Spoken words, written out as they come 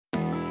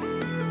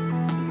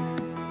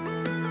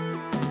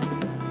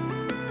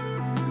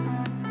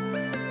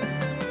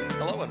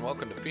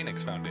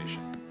Phoenix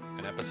Foundation,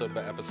 an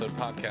episode-by-episode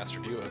podcast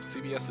review of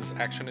CBS's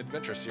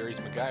action-adventure series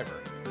MacGyver.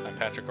 I'm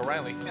Patrick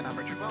O'Reilly. And I'm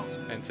Richard Wells.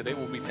 And today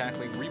we'll be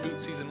tackling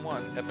Reboot Season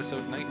 1,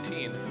 Episode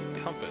 19,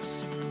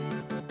 Compass.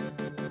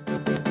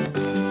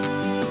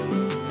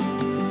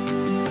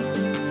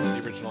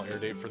 The original air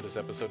date for this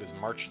episode is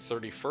March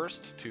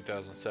 31st,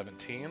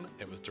 2017.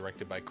 It was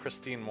directed by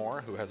Christine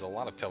Moore, who has a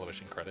lot of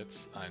television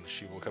credits, and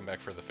she will come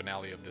back for the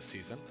finale of this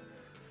season.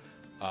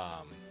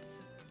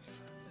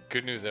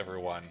 Good news,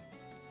 everyone.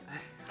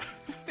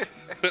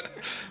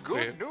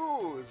 Good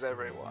news,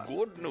 everyone.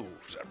 Good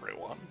news,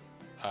 everyone.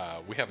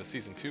 We have a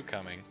season 2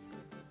 coming,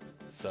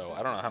 so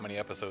I don't know how many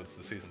episodes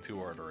the season 2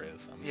 order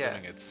is. I'm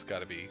assuming it's got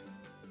to be.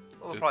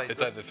 Well,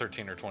 it's either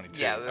 13 or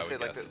 22. Yeah,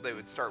 they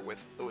would start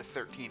with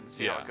 13 and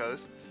see how it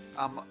goes.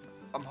 I'm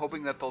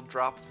hoping that they'll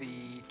drop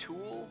the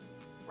Tool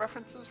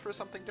references for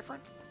something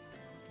different.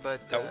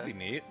 But that would be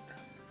neat.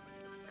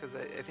 Because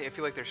I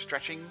feel like they're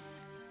stretching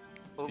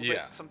a little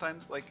bit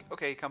sometimes. Like,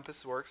 okay,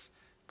 Compass works,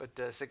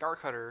 but Cigar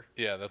Cutter.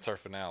 Yeah, that's our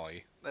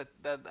finale. That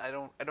I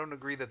don't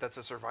agree that that's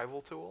a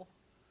survival tool.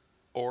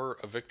 Or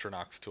a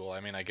Victronox tool. I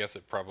mean, I guess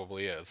it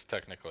probably is,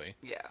 technically.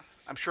 Yeah.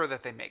 I'm sure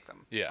that they make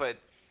them. Yeah. But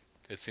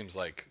it seems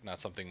like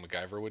not something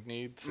MacGyver would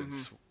need,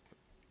 since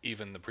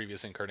even the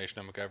previous incarnation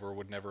of MacGyver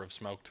would never have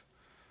smoked.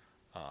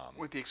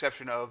 With the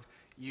exception of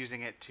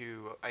using it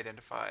to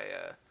identify...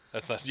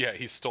 That's not... Yeah,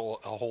 he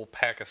stole a whole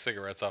pack of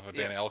cigarettes off of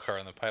Dan Elcar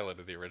in the pilot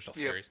of the original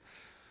series.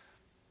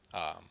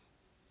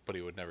 But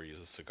he would never use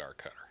a cigar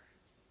cutter.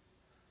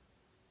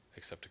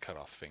 Except to cut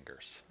off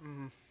fingers.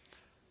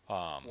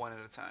 One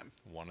at a time.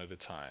 One at a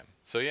time.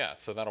 So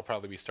that'll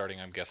probably be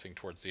starting, I'm guessing,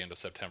 towards the end of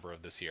September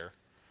of this year.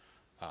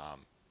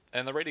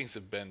 And the ratings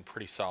have been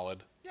pretty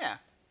solid. Yeah.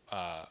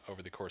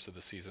 Over the course of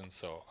the season,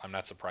 so I'm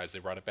not surprised they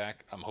brought it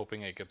back. I'm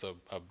hoping it gets a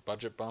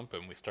budget bump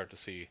and we start to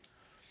see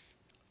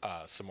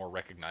some more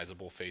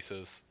recognizable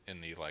faces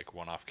in the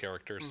one-off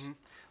characters.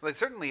 Well, they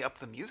certainly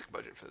upped the music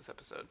budget for this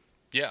episode.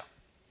 Yeah.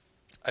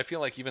 I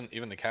feel like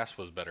even the cast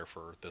was better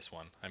for this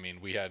one. I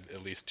mean, we had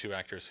at least 2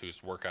 actors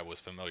whose work I was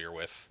familiar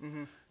with.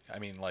 I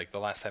mean, the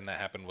last time that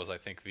happened was, I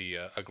think, the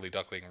Ugly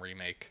Duckling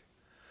remake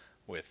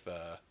with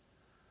the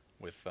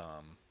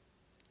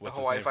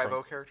Hawaii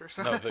Five-0 characters?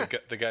 No,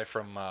 the guy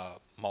from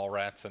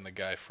Mallrats and the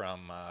guy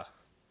from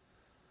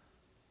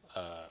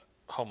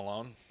Home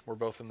Alone were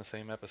both in the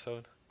same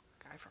episode.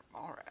 Guy from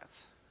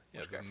Mallrats?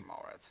 Yeah, Which guy from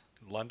Mallrats?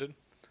 London?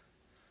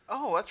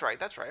 Oh, that's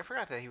right. I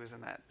forgot that he was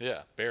in that.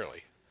 Yeah,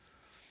 barely.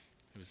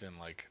 He was in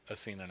a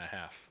scene and a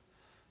half.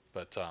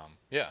 But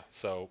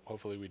so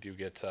hopefully we do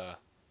get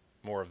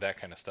more of that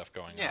kind of stuff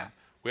going on.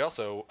 We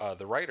also,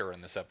 the writer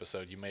in this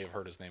episode, you may have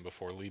heard his name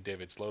before, Lee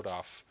David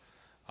Slodoff.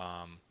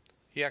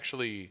 He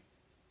actually,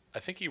 I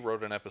think he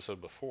wrote an episode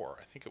before.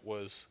 I think it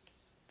was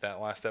that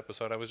last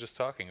episode I was just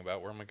talking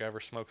about where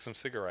MacGyver smoked some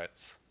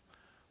cigarettes,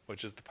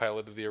 which is the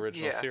pilot of the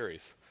original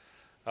series.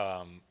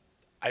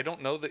 I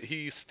don't know that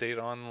he stayed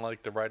on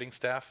the writing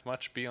staff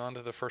much beyond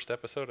the first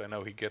episode. I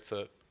know he gets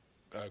a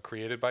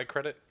created by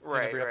credit in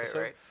every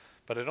episode. Right.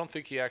 But I don't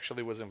think he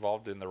actually was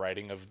involved in the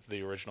writing of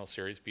the original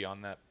series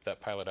beyond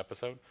that pilot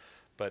episode.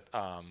 But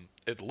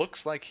it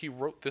looks like he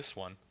wrote this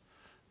one,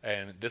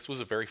 and this was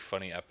a very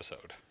funny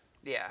episode.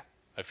 Yeah.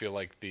 I feel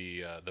like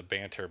the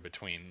banter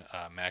between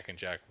Mac and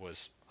Jack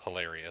was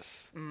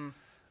hilarious.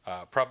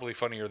 Probably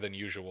funnier than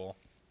usual.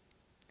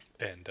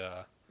 And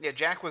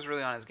Jack was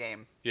really on his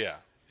game. Yeah,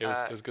 it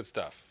was good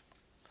stuff.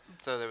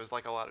 So there was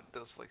a lot of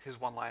those his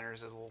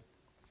one-liners, his little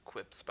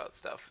quips about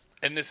stuff.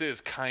 And this is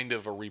kind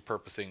of a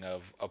repurposing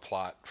of a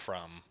plot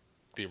from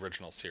the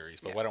original series.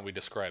 But why don't we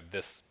describe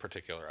this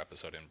particular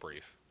episode in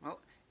brief?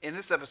 Well, in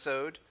this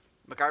episode,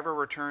 MacGyver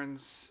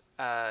returns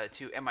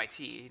to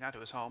MIT, not to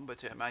his home, but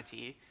to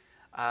MIT,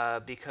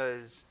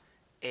 because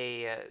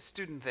a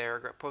student there,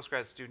 a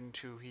post-grad student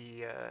who he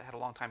had a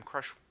long-time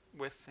crush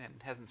with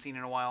and hasn't seen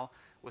in a while,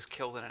 was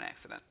killed in an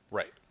accident.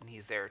 Right. And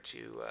he's there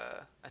to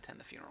attend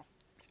the funeral.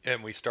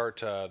 And we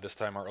start, this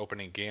time our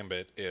opening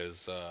gambit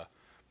is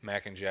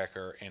Mac and Jack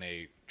are in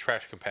a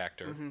trash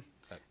compactor.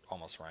 That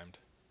almost rhymed.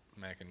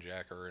 Mac and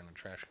Jack are in a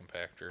trash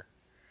compactor.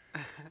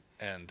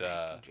 And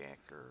Mac and Jack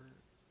are...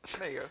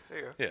 There you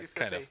go. Yeah,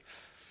 kind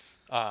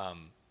of.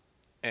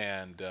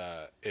 And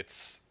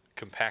it's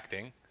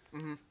compacting.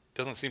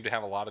 Doesn't seem to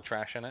have a lot of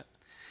trash in it.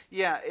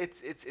 Yeah,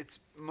 it's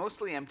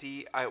mostly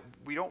empty.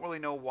 We don't really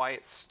know why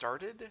it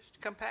started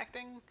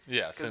compacting.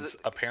 Yeah, since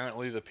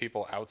apparently the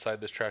people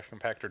outside this trash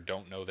compactor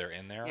don't know they're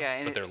in there,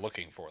 but they're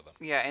looking for them.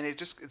 Yeah, and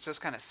it's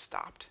just kind of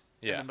stopped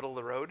in the middle of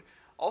the road.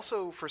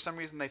 Also, for some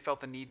reason, they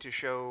felt the need to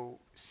show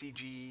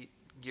CG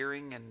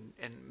gearing and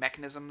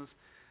mechanisms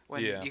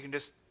when you can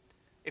just...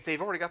 If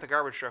they've already got the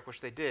garbage truck, which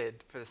they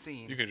did for the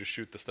scene... You can just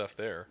shoot the stuff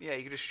there. Yeah,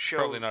 you can just show...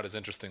 Probably not as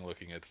interesting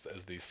looking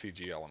as these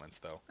CG elements,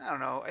 though. I don't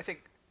know. I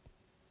think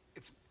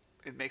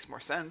it makes more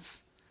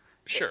sense.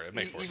 Sure, it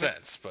makes more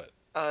sense, but...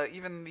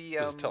 even the...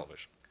 This is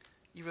television.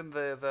 Even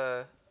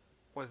the...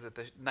 What is it?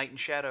 The Night and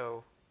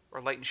Shadow, or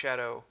Light and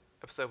Shadow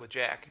episode with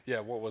Jack. Yeah,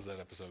 what was that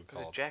episode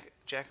Was called? it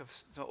Jack of?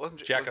 No, it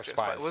wasn't. Jack of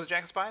Spies. Was it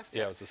Jack of Spies?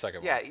 Yeah, it was the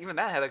second Yeah, one. even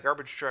that had a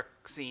garbage truck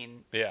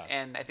scene. Yeah.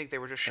 And I think they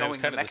were just And it showing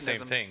was kind the of the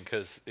mechanisms. same thing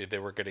because they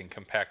were getting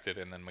compacted,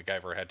 and then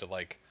MacGyver had to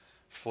like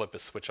flip a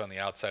switch on the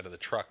outside of the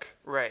truck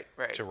Right.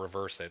 to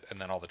reverse it, and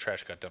then all the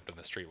trash got dumped in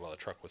the street while the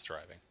truck was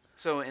driving.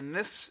 So in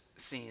this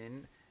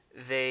scene,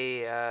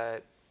 they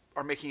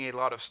are making a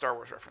lot of Star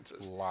Wars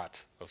references. A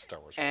lot of Star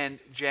Wars.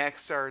 And Jack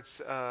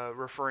starts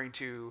referring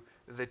to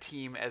the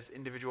team as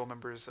individual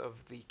members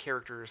of the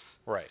characters.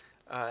 Right.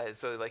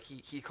 So like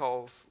he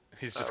calls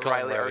He's just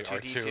Riley calling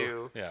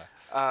R2D2. Yeah.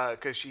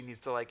 Because she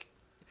needs to like.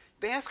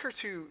 They ask her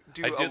to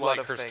do I a did lot like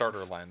of her things.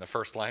 starter line. The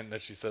first line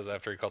that she says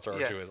after he calls her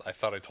R2 is, "I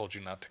thought I told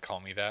you not to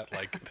call me that."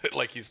 Like,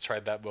 like he's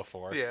tried that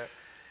before. Yeah.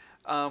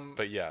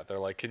 But yeah, they're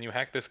like, "Can you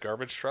hack this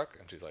garbage truck?"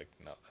 And she's like,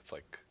 "No, that's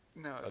like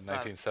No, a it's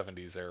not.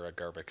 1970s era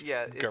garbage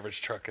it's-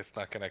 truck. It's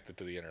not connected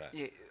to the internet."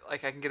 Yeah,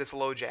 like I can get a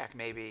slow jack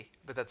maybe,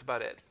 but that's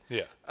about it.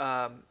 Yeah.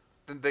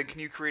 Then can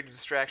you create a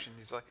distraction?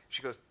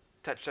 She goes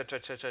touch.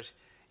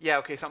 Yeah,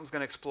 okay, something's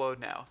gonna explode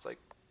now. It's like,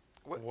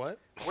 What?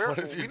 Where What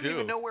did you we do? don't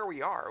even know where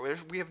we are.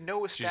 We have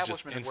no She's just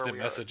establishment of where instant we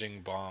are.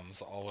 messaging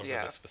bombs all over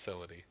Yeah. this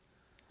facility.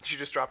 She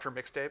just dropped her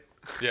mixtape.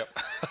 Yep.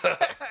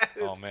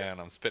 Oh man,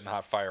 I'm spitting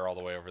hot fire all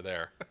the way over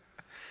there.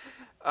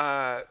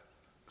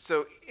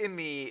 So in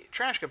the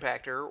trash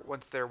compactor,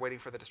 once they're waiting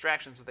for the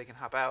distraction so they can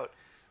hop out,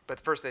 but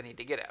first they need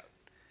to get out.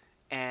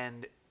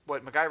 And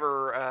what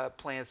MacGyver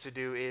plans to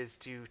do is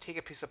to take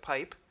a piece of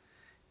pipe,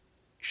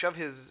 shove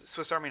his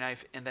Swiss Army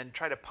knife, and then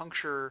try to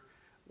puncture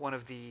one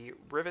of the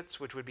rivets,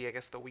 which would be, I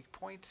guess, the weak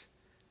point.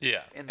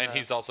 Yeah, In and the-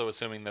 he's also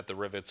assuming that the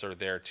rivets are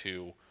there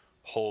to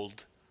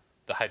hold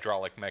the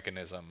hydraulic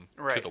mechanism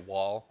to Right. the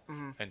wall,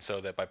 and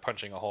so that by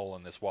punching a hole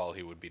in this wall,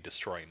 he would be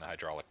destroying the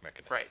hydraulic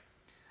mechanism. Right.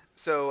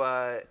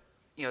 So,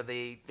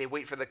 they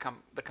wait for the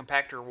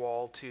compactor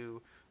wall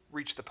to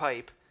reach the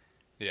pipe,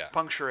 Yeah.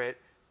 puncture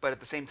it, but at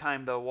the same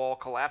time the wall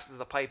collapses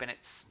the pipe and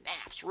it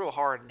snaps real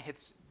hard and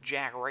hits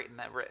Jack right in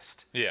that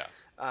wrist. Yeah.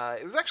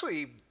 It was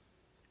actually,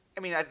 I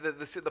mean,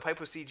 the pipe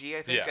was CG,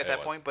 I think, Yeah, at it that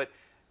was. point, but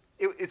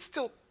it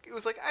still, it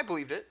was like, I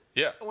believed it.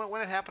 Yeah.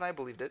 When it happened, I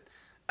believed it.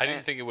 I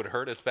didn't think it would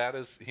hurt as bad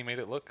as he made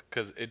it look,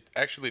 because it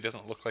actually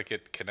doesn't look like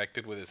it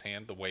connected with his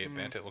hand the way it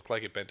bent. It looked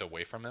like it bent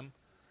away from him,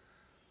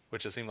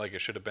 which it seemed like it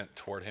should have bent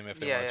toward him if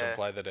they wanted to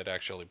imply that it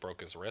actually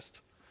broke his wrist.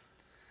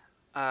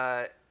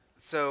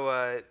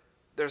 So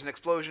there's an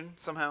explosion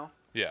somehow.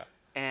 Yeah.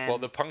 And Well,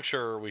 the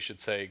puncture, we should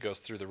say, goes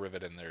through the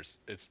rivet, and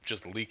it's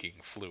just leaking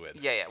fluid.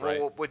 Yeah. Right?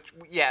 Well,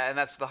 and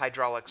that's the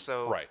hydraulics.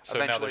 So Right. So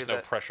now eventually there's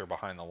no pressure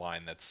behind the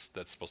line that's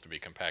supposed to be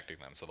compacting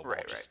them, so the wall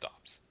Right, just right.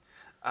 stops.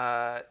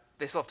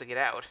 they still have to get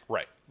out.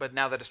 Right. But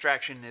now the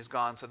distraction is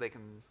gone, so they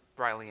can.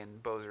 Riley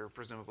and Bozer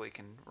presumably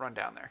can run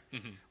down there.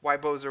 Mm-hmm. Why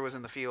Bozer was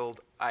in the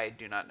field, I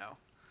do not know.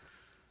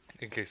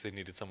 In case they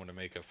needed someone to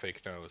make a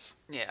fake nose.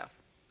 Yeah.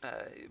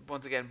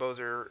 Once again,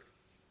 Bozer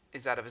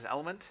is out of his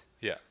element.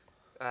 Yeah.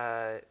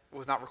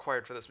 Was not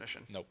required for this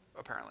mission. Nope.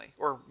 Apparently,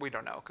 or we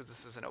don't know because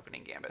this is an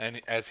opening gambit.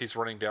 And as he's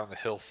running down the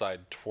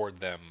hillside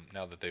toward them,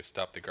 now that they've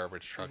stopped the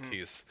garbage truck,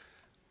 he's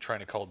trying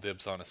to call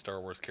dibs on a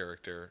Star Wars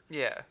character.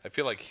 Yeah. I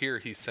feel like here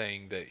he's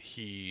saying that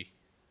he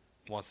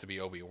wants to be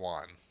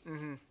Obi-Wan.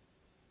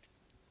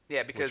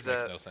 Yeah, because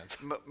makes no sense.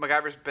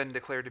 MacGyver's been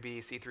declared to be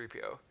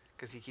C-3PO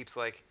because he keeps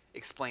like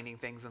explaining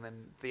things and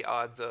then the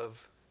odds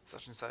of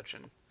such and such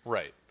and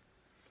Right.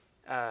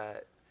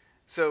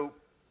 so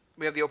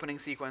we have the opening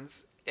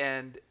sequence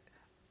and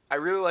I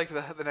really liked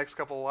the next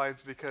couple of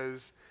lines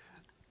because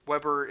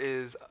Weber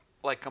is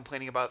like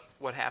complaining about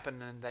what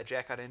happened and that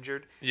Jack got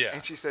injured. Yeah.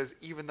 And she says,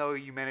 even though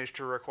you managed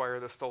to acquire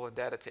the stolen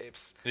data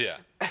tapes. Yeah.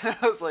 And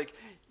I was like,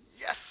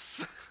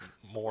 yes.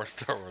 More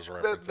Star Wars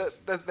references.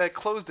 That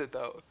closed it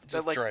though.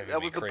 Just driving that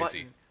me was the crazy.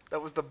 button.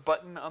 That was the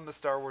button on the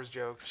Star Wars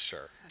jokes.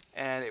 Sure.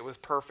 And it was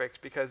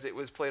perfect because it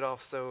was played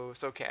off so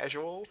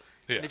casual.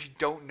 Yeah. And if you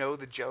don't know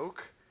the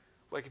joke,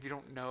 like if you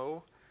don't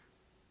know,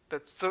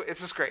 it's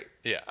just great.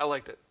 Yeah. I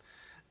liked it.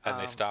 And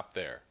they stop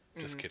there.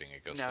 Just kidding.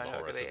 It goes for the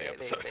whole rest of the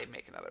episode. They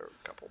make another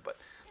couple, but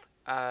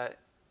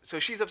so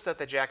she's upset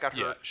that Jack got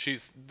Yeah,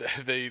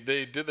 hurt. they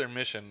did their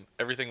mission.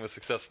 Everything was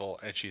successful,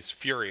 and she's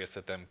furious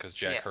at them because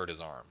Jack Yeah. hurt his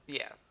arm.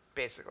 Yeah,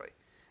 basically,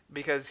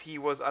 because he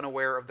was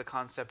unaware of the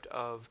concept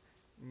of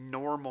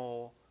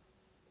normal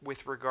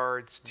with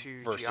regards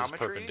to Versus geometry.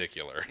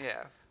 perpendicular.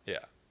 Yeah.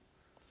 Yeah.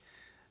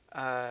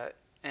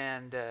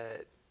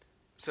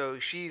 So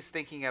she's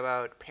thinking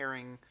about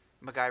pairing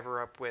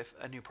MacGyver up with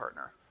a new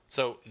partner.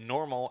 So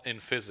normal in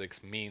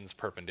physics means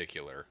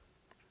perpendicular,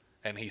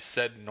 and he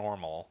said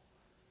normal,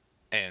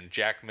 and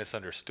Jack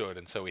misunderstood,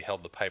 and so he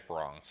held the pipe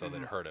wrong, so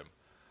that it hurt him.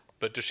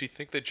 But does she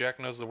think that Jack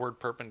knows the word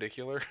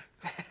perpendicular?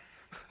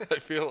 I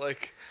feel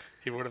like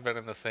he would have been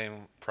in the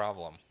same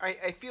problem.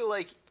 I feel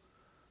like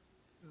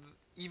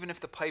even if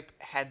the pipe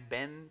had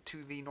been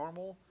to the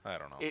normal, I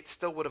don't know. it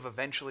still would have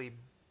eventually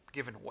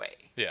given way.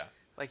 Yeah.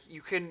 Like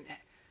you can,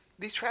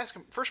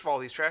 first of all,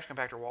 these trash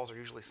compactor walls are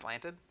usually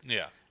slanted,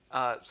 Yeah.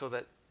 so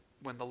that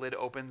when the lid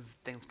opens,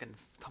 things can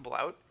tumble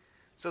out.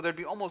 So there'd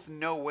be almost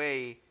no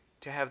way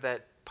to have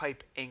that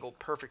pipe angled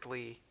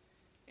perfectly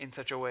in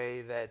such a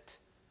way that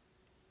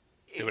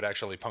it would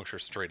actually puncture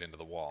straight into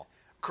the wall.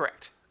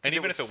 Correct. And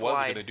even if it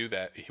was going to do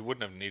that, he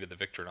wouldn't have needed the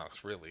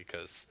Victorinox, really,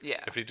 because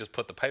if he just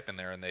put the pipe in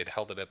there and they'd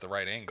held it at the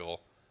right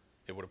angle,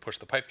 it would have pushed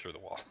the pipe through the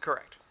wall.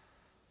 Correct.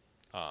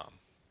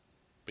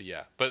 But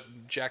yeah,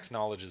 but Jack's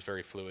knowledge is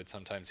very fluid.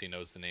 Sometimes he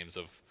knows the names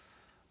of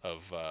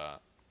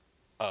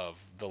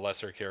the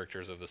lesser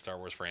characters of the Star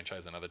Wars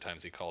franchise, and other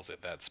times he calls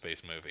it that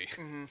space movie.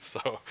 Mm-hmm.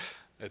 So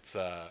it's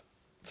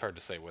hard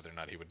to say whether or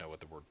not he would know what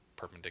the word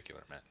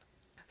perpendicular meant.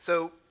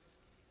 So,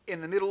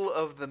 in the middle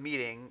of the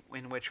meeting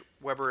in which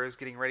Weber is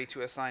getting ready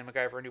to assign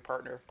MacGyver a new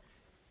partner,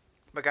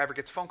 MacGyver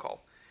gets a phone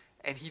call,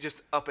 and he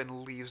just up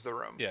and leaves the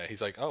room. Yeah,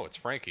 he's like, "Oh, it's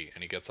Frankie,"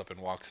 and he gets up and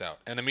walks out.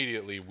 And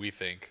immediately we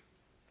think,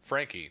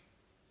 Frankie.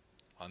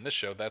 On this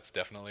show, that's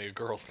definitely a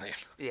girl's name.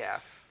 Yeah.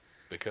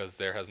 Because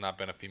there has not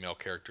been a female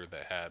character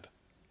that had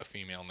a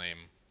female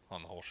name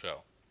on the whole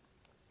show.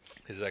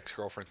 His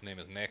ex-girlfriend's name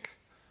is Nick.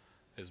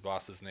 His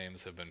boss's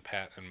names have been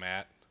Pat and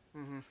Matt.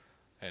 Mm-hmm.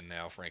 And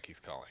now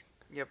Frankie's calling.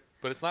 Yep.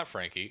 But it's not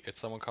Frankie. It's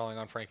someone calling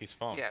on Frankie's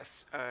phone.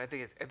 Yes. I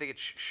think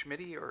it's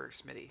Schmitty or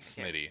Smitty.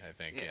 Smitty, I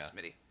think. Yeah.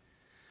 Smitty.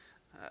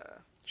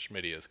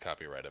 Schmitty is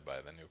copyrighted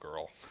by the new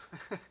girl.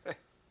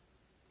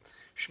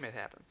 Schmidt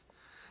happens.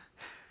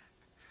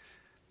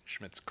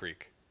 Schmidt's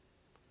Creek.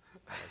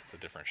 That's a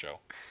different show.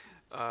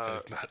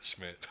 It's not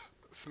Schmidt.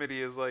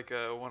 Smitty is like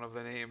one of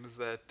the names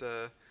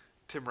that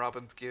Tim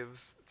Robbins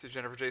gives to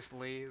Jennifer Jason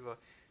Leigh. He's like,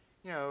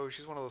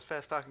 she's one of those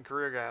fast-talking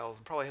career gals,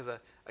 and probably has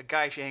a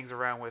guy she hangs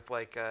around with,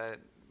 like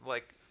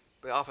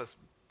the Office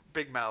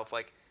big mouth,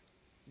 like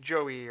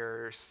Joey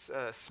or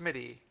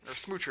Smitty or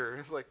Smoocher.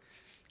 It's like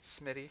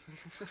Smitty.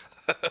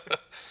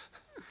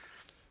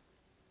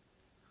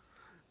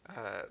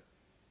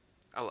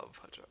 I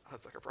love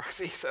Hudsucker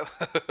Proxy, so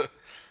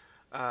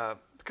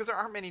because there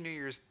aren't many New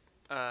Year's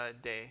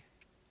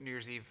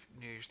Eve,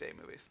 New Year's Day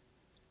movies.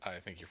 I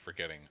think you're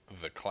forgetting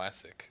the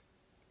classic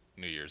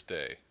New Year's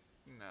Day.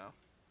 No.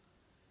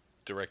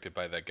 Directed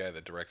by that guy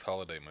that directs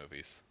holiday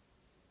movies.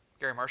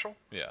 Gary Marshall?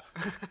 Yeah.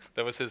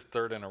 That was his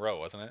third in a row,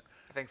 wasn't it?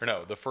 I think so. Or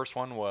no, the first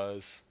one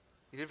was...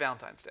 He did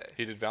Valentine's Day.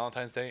 He did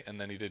Valentine's Day, and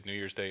then he did New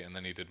Year's Day, and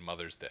then he did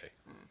Mother's Day.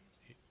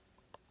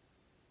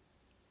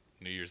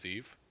 New Year's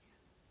Eve?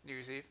 New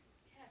Year's Eve?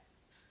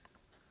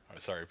 Oh,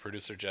 sorry,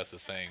 producer Jess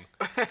is saying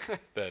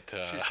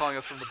that... She's calling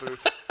us from the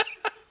booth.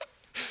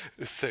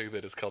 Is saying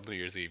that it's called New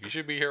Year's Eve. You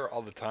should be here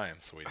all the time,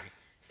 sweetie.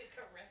 To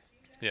correct you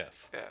guys?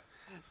 Yes.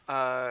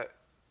 Yeah.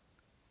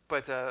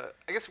 But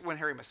I guess When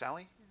Harry Met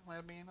Sally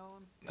might be another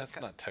one. That's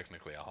not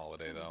technically a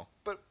holiday, though.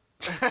 But...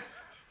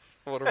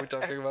 What are we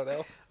talking about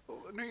now?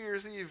 New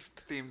Year's Eve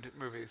themed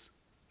movies.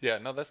 Yeah,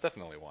 no, that's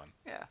definitely one.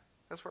 Yeah,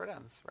 that's where it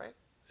ends, right?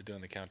 They're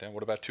doing the countdown.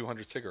 What about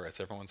 200 Cigarettes,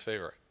 everyone's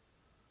favorite?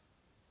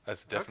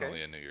 That's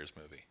definitely a New Year's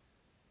movie.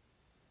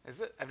 Is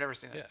it? I've never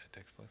seen it. Yeah, it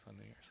takes place on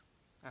New Year's.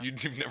 Oh.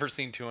 You've never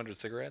seen 200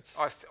 Cigarettes?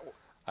 Oh,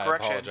 I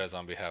apologize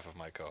on behalf of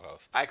my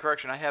co-host. I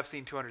have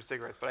seen 200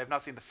 Cigarettes, but I have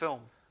not seen the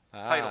film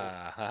titled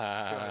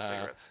 200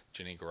 Cigarettes.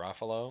 Ginny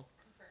Garofalo?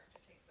 Confirmed.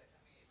 It takes place on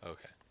New Year's.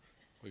 Okay.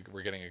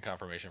 We're getting a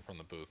confirmation from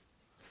the booth.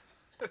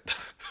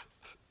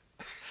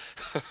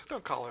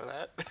 Don't call her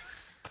that.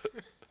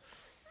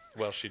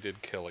 Well, she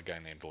did kill a guy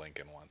named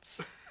Lincoln once.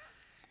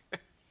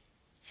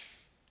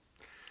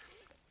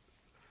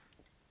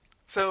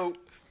 So,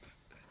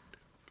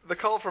 the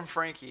call from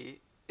Frankie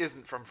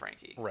isn't from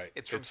Frankie. Right.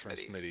 It's from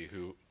Smitty.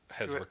 Who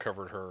has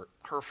recovered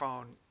her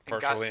phone.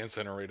 Partially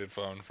incinerated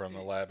phone from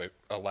a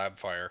lab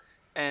fire.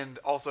 And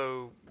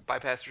also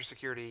bypassed her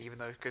security, even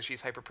though because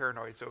she's hyper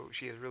paranoid, so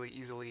she has really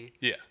easily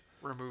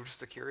removed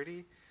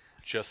security.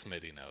 Just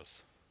Smitty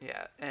knows.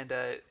 Yeah, and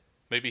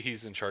maybe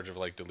he's in charge of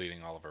like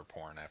deleting all of her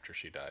porn after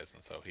she dies,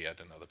 and so he had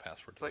to know the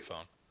password to the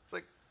phone. It's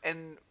like,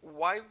 and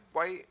why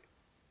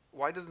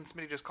doesn't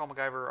Smitty just call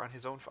MacGyver on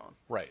his own phone?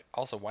 Right.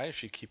 Also, why is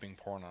she keeping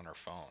porn on her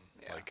phone?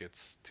 Yeah. Like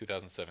it's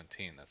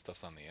 2017. That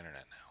stuff's on the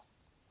internet now.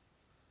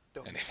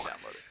 Don't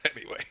download it.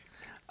 Anyway.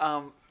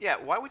 Yeah.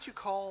 Why would you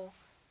call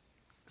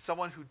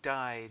someone who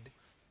died,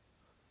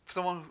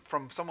 from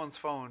someone's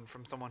phone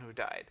from someone who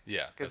died?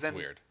 Yeah, that's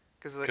weird.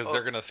 Because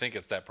they're gonna think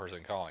it's that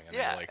person calling, and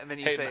they're like, and then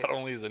you "Hey, say, not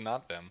only is it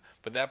not them,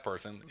 but that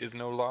person is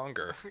no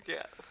longer."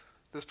 Yeah,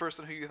 this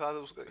person who you thought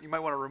you might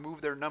want to remove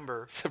their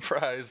number.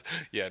 Surprise!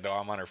 Yeah, no,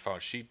 I'm on her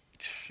phone. She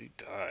died. She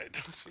died.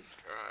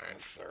 I'm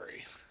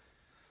sorry.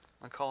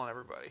 I'm calling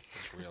everybody.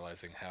 Just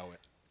realizing how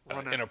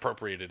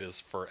inappropriate it is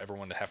for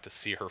everyone to have to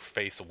see her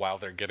face while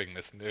they're getting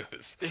this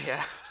news.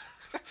 Yeah.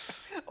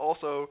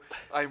 Also,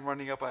 I'm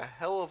running up a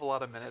hell of a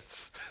lot of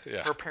minutes.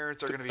 Yeah. Her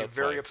parents are going to be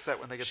very upset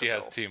when they get the bill.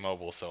 She has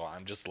T-Mobile, so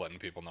I'm just letting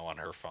people know on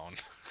her phone.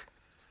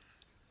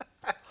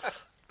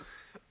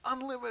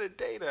 Unlimited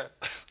data.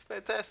 It's a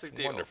fantastic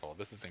deal. Wonderful.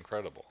 This is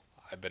incredible.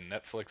 I've been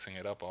Netflixing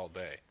it up all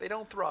day. They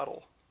don't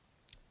throttle.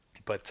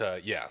 But, so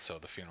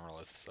the funeral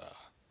is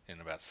in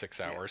about 6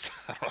 hours.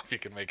 I don't know if you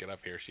can make it up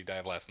here. She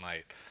died last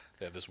night.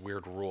 They have this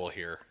weird rule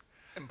here.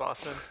 In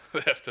Boston? They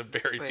have to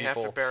bury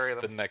people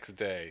the next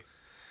day.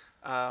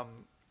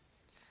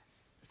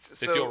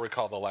 So, if you'll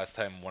recall, the last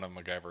time one of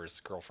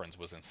MacGyver's girlfriends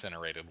was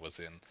incinerated was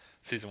in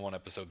season 1,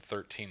 episode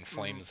 13,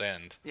 Flames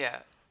End, yeah,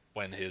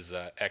 when his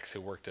ex,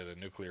 who worked at a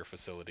nuclear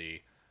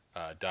facility,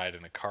 died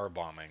in a car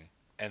bombing,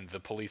 and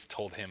the police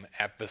told him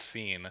at the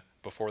scene,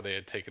 before they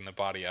had taken the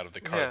body out of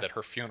the car, Yeah. that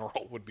her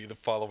funeral would be the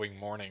following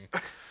morning.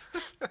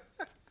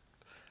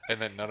 And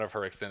then none of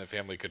her extended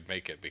family could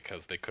make it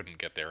because they couldn't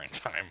get there in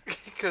time.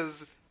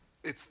 because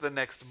it's the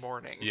next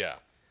morning. Yeah.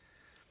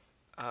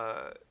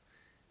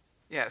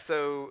 Yeah,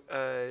 so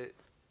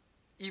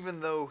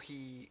even though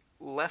he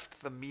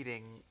left the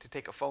meeting to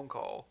take a phone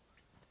call,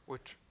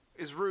 which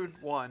is rude,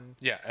 one.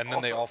 Yeah, and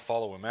then they Also- all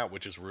follow him out,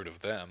 which is rude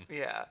of them.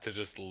 Yeah. To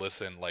just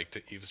listen, like,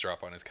 to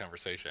eavesdrop on his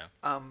conversation.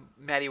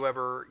 Maddie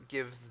Weber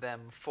gives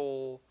them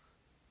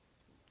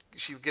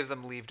she gives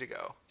them leave to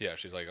go. Yeah,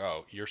 she's like,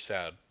 oh, you're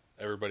sad.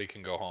 Everybody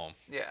can go home.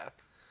 Yeah.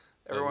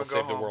 We'll Everyone go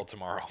save home. the world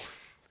tomorrow.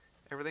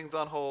 Everything's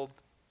on hold.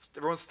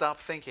 Everyone stop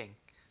thinking.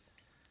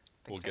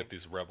 We'll get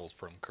these rebels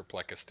from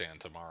Kerplekistan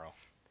tomorrow.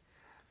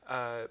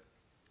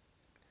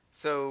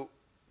 So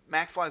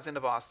Mac flies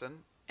into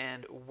Boston,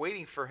 and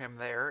waiting for him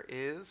there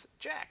is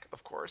Jack,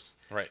 of course.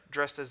 Right.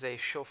 Dressed as a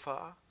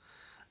chauffeur.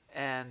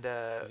 And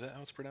Is that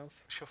how it's pronounced?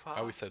 chauffeur. I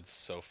always said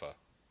sofa.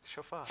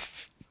 Chauffeur.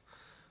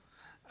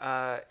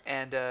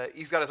 And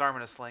he's got his arm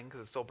in a sling because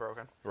it's still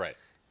broken. Right.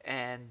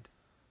 And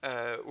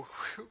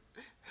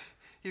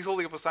he's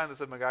holding up a sign that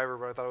said MacGyver,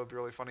 but I thought it would be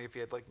really funny if he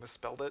had like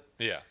misspelled it.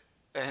 Yeah,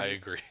 And- I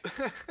agree.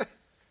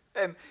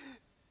 And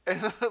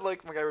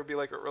like MacGyver would be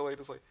like really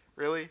just like,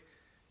 really?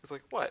 It's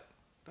like, what?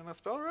 Didn't I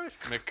spell it right?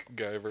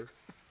 MacGyver.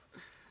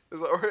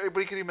 It's like, but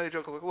he could even make a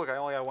joke like, look, I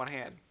only got one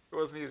hand. It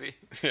wasn't easy.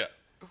 Yeah.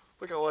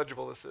 Look how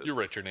legible this is. You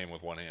write your name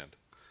with one hand.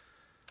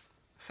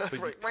 I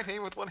write my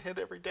name with one hand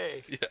every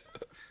day. Yeah.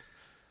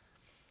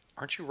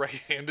 Aren't you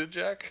right-handed,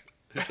 Jack?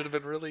 It should have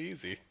been really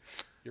easy.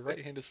 Your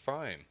right hand is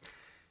fine.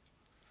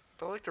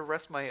 Do I like to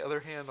rest my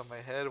other hand on my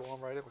head while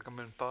I'm writing like I'm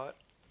in thought?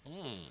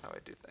 That's how I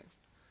do things.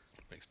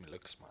 Makes me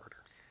look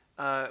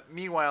smarter.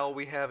 Meanwhile,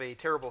 we have a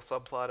terrible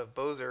subplot of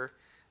Bozer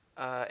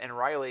and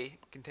Riley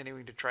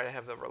continuing to try to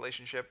have the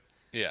relationship.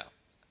 Yeah.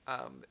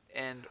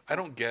 And I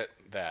don't get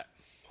that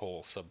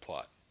whole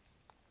subplot.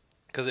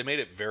 Because they made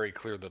it very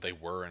clear that they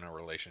were in a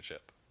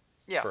relationship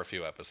yeah, for a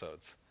few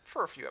episodes.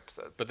 for a few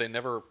episodes. But they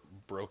never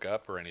broke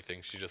up or anything.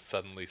 She just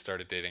suddenly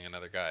started dating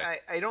another guy.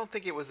 I don't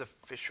think it was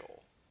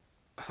official.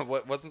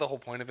 What wasn't the whole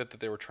point of it that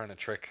they were trying to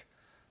trick?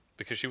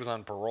 Because she was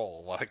on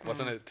parole. Like,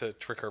 wasn't it to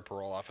trick her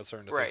parole officer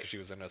into Right. thinking she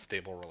was in a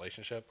stable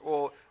relationship? Well,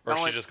 Or not is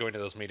only- she just going to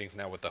those meetings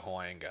now with the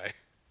Hawaiian guy?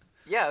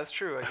 yeah, that's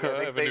true. Yeah,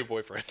 I have a new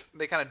boyfriend.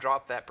 They kind of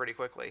dropped that pretty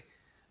quickly.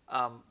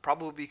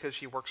 Probably because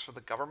she works for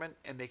the government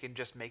and they can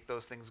just make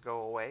those things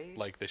go away.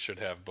 Like they should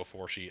have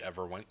before she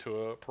ever went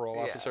to a parole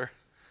Yeah. officer.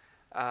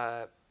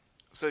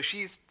 So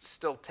she's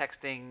still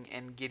texting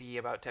and giddy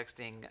about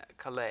texting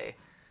Calais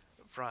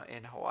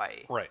in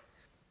Hawaii. Right.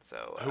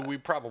 So Who we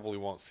probably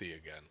won't see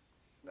again.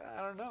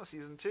 I don't know,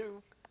 season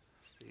 2.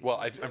 Well,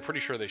 I'm pretty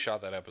sure they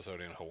shot that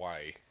episode in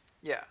Hawaii.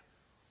 Yeah.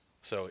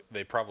 So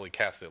they probably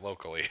cast it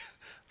locally.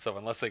 So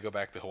unless they go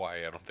back to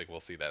Hawaii, I don't think we'll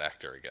see that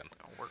actor again.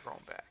 No, we're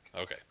going back.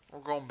 Okay.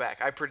 We're going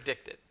back. I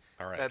predict it.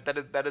 All right.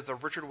 That is a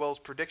Richard Wells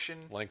prediction.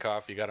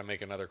 Linkoff, you got to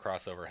make another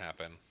crossover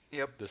happen.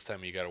 Yep. This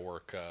time you got to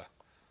work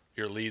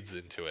your leads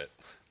into it,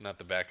 not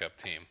the backup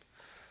team.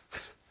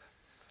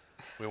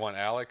 We want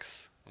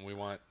Alex, and we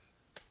want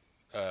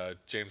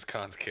James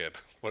Caan's kid,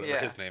 whatever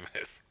Yeah. his name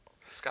is.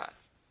 Scott.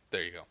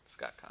 There you go.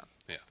 Scott Caan.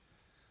 Yeah,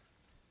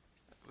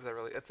 Was that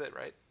really? That's it,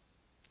 right?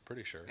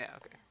 pretty sure. Yeah.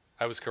 Okay.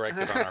 I was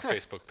corrected on our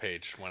Facebook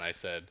page when I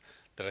said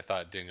that I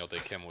thought Daniel Day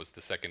Kim was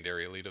the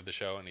secondary lead of the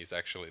show, and he's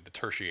actually the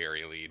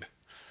tertiary lead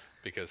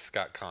because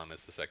Scott Caan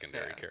is the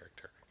secondary Yeah.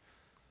 character.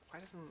 Why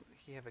doesn't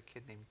he have a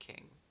kid named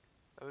King?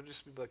 That would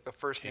just be like the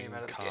first King name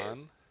out of the Khan?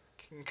 gate.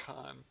 King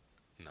Khan.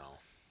 No.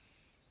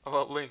 How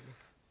about Ling?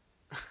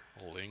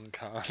 Ling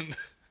Khan?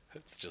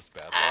 It's just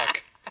bad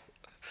luck.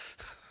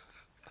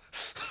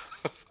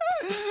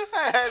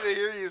 I had to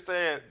hear you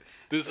say it.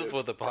 This is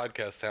what the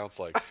podcast sounds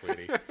like,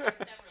 sweetie.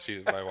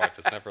 My wife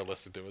has never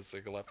listened to a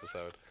single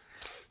episode,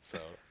 so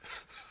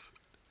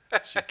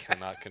she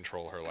cannot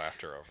control her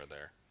laughter over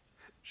there.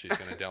 She's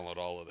gonna download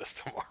all of this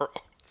tomorrow.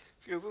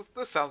 She goes,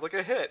 this sounds like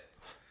a hit.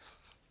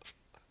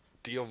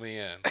 Deal me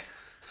in.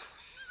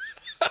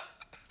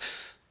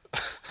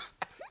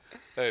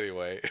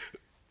 Anyway,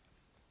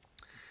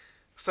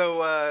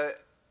 So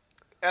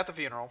at the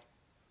funeral,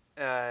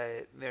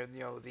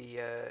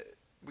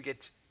 we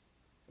get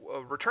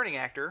a returning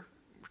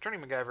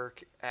MacGyver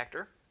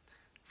actor,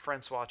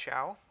 Francois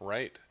Chow.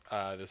 right.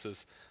 This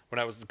is when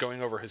I was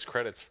going over his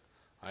credits.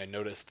 I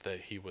noticed that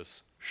he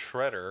was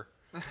Shredder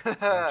in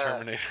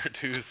Terminator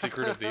 2: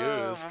 Secret of the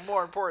Ooze.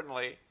 More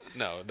importantly,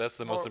 No, that's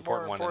the most More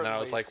important one. And then I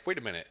was importantly- like, wait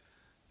a minute.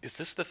 Is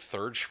this the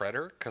third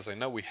Shredder? Because I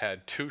know we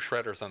had 2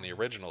 Shredders on the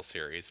original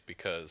series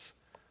because,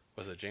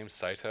 was it James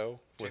Saito?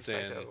 Was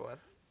James in Saito,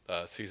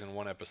 what? season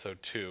 1,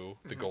 episode 2,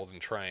 The Golden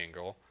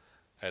Triangle,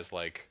 as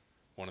like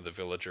one of the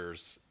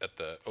villagers at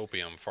the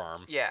opium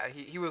farm. Yeah,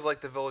 he was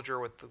like the villager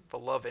with the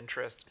love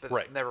interest, but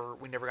Right.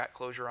 we never got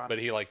closure on. But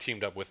he like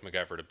teamed up with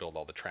MacGyver to build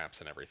all the traps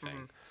and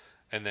everything.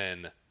 And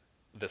then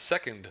the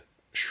second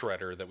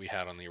Shredder that we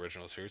had on the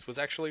original series was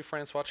actually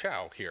Francois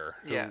Chow here,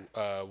 who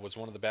was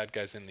one of the bad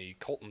guys in the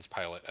Colton's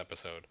pilot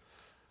episode.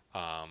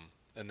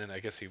 And then I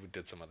guess he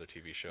did some other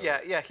TV show.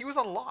 Yeah, he was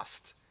on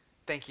Lost.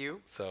 Thank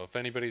you. So if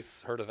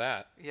anybody's heard of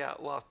that, Yeah,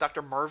 Lost.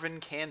 Dr. Marvin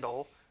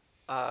Candle,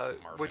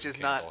 which is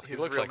Candle. not his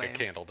He looks real like name. a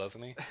candle,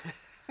 doesn't he?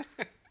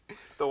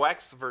 The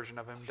wax version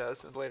of him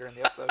does later in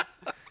the episode.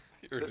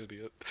 You're an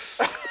idiot.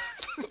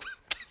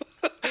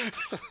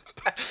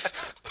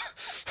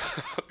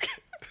 Okay.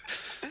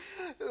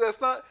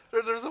 That's not.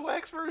 There's a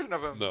wax version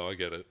of him. No, I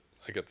get it.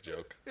 I get the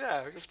joke.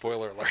 Yeah.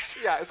 Spoiler alert.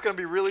 Yeah, it's gonna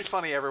be really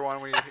funny, everyone,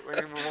 when we get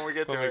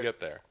to When we it. get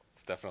there,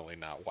 it's definitely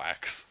not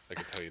wax. I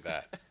can tell you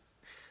that.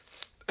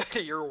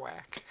 You're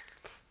whack.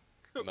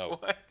 No.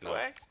 What? No.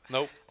 Wax?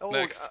 Nope.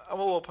 Next. I'm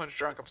a little punch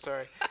drunk. I'm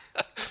sorry.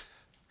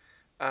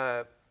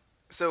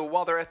 So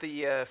while they're at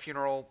the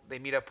funeral, they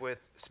meet up with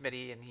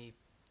Smitty, and he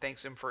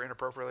thanks him for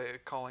inappropriately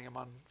calling him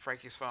on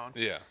Frankie's phone.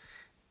 Yeah.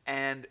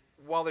 And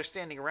while they're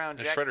standing around,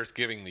 And Jack, Shredder's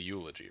giving the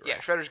eulogy, right? yeah,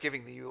 Shredder's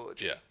giving the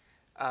eulogy.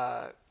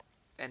 Yeah.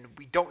 And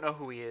we don't know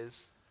who he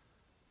is.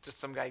 Just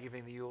some guy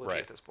giving the eulogy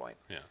Right. at this point.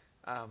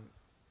 Yeah.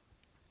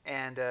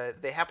 And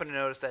they happen to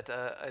notice that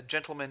a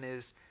gentleman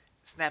is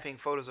snapping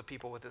photos of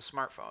people with his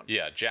smartphone.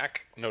 Yeah,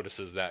 Jack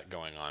notices that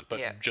going on, but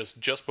Yeah.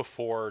 just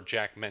before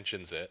Jack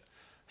mentions it,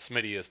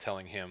 Smitty is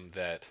telling him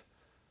that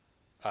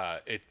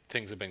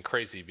things have been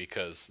crazy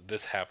because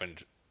this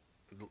happened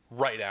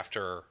right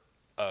after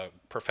a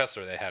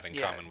professor they had in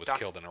Yeah, common was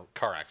killed in a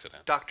car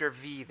accident. Dr.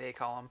 V, they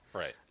call him.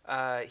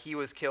 Right. He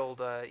was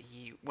killed.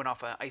 He went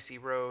off an icy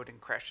road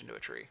and crashed into a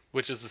tree.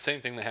 Which is the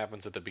same thing that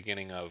happens at the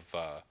beginning of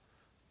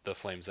the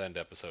Flames End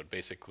episode.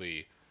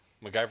 Basically,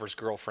 MacGyver's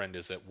girlfriend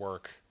is at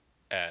work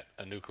at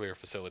a nuclear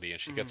facility, and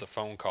she gets a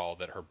phone call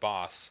that her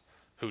boss,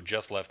 who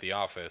just left the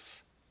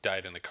office,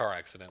 died in a car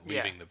accident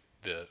leaving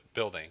the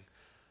building.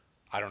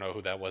 I don't know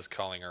who that was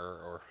calling her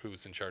or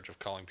who's in charge of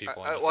calling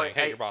people and just saying,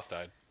 hey, your boss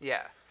died.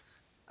 Yeah.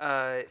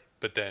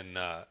 But then,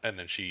 and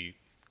then she,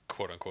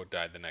 quote unquote,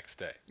 died the next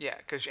day. Yeah,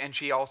 and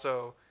she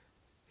also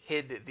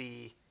hid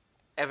the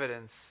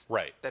evidence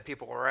Right. that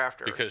people were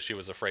after. Because she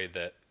was afraid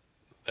that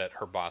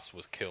her boss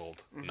was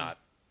killed, not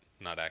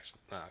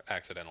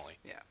accidentally.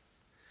 Yeah.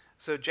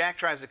 So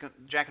Jack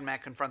and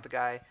Mac confront the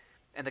guy,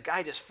 and the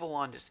guy just full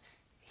on just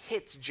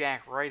hits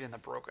Jack right in the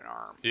broken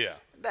arm. Yeah.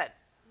 That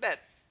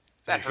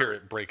And hear hurt.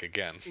 it break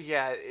again.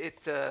 Yeah,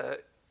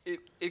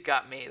 it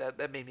got me.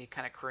 That made me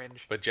kind of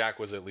cringe. But Jack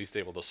was at least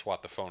able to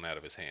swat the phone out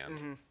of his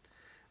hand.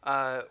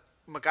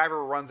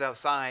 MacGyver runs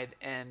outside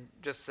and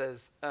just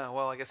says, "Oh,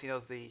 well, I guess he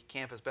knows the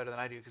campus better than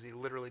I do because he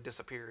literally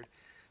disappeared."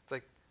 It's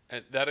like,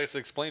 And that is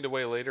explained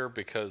away later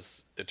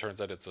because it turns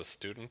out it's a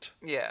student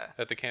yeah,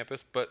 at the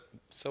campus, but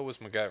so was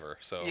MacGyver.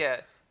 So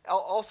yeah.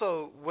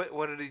 Also,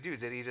 what did he do?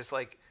 Did he just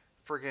like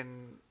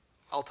friggin'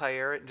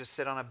 Altair it and just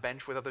sit on a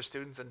bench with other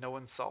students and no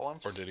one saw him?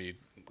 Or did he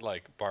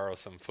like borrow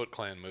some Foot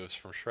Clan moves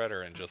from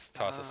Shredder and just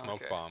toss a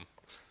smoke okay. bomb?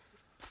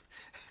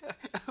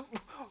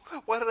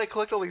 Why did I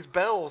collect all these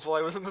bells while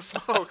I was in the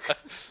smoke?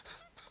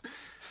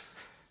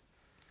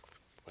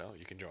 Well,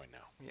 you can join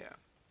now. Yeah.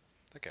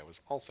 That guy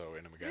was also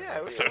in a MacGyver Yeah,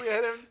 episode. we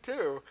had him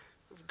too.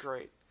 That's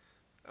great.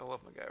 I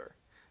love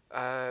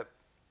MacGyver.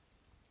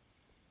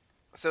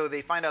 So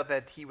they find out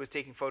that he was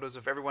taking photos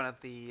of everyone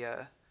at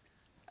the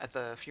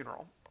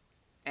funeral,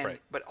 and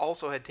Right. but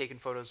also had taken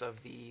photos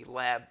of the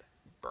lab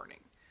burning.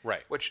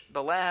 Right. Which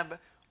the lab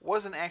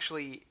wasn't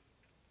actually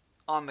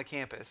on the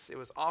campus; it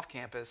was off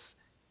campus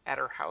at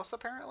her house,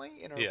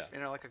 apparently, in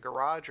like a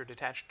garage or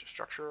detached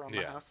structure on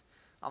the house,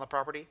 on the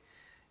property.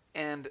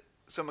 And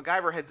so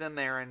MacGyver heads in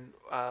there, and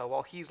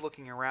while he's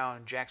looking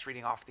around, Jack's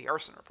reading off the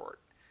arson report.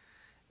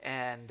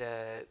 And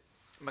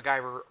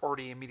MacGyver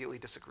already immediately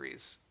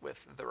disagrees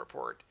with the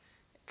report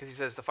because he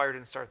says the fire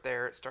didn't start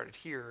there; it started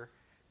here.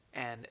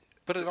 And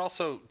But it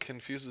also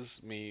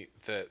confuses me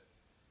that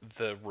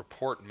the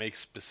report makes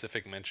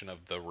specific mention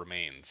of the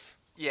remains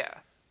yeah,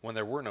 when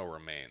there were no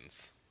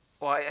remains.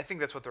 well, I think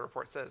that's what the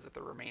report says, that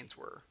the remains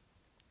were.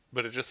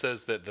 But it just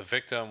says that the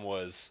victim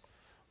was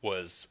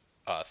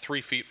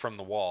 3 feet from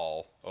the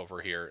wall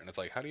over here, and it's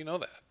like, how do you know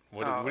that?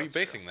 What are you that's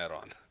basing that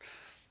on?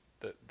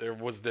 That there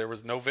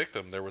was no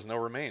victim, there was no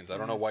remains. I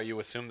don't know why you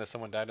assume that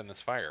someone died in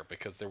this fire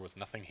because there was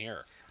nothing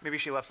here. Maybe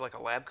she left like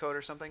a lab coat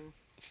or something.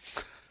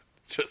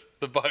 Just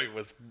the body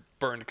was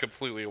burned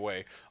completely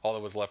away. All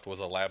that was left was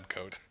a lab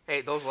coat.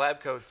 Hey, those lab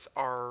coats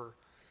are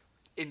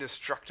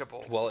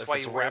indestructible. Well, That's if why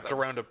it's you wear wrapped them.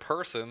 around a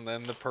person,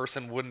 then the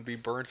person wouldn't be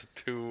burnt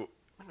to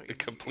a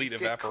complete It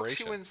cooks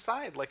evaporation. you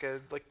inside like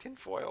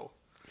tinfoil.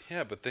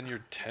 Yeah, but then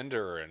you're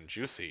tender and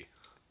juicy.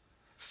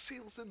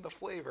 Seals in the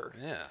flavor.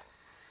 Yeah.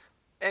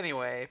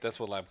 Anyway, That's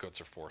what lab coats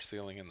are for,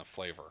 sealing in the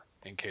flavor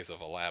in case of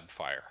a lab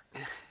fire.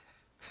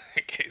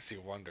 In case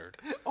you wondered.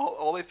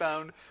 all they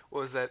found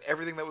was that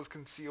everything that was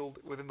concealed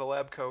within the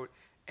lab coat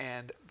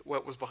and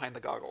what was behind the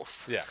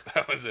goggles. Yeah,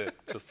 that was it.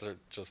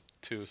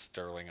 Just two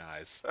sterling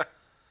eyes.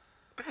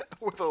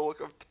 With a look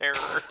of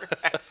terror.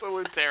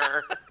 Absolute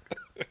terror.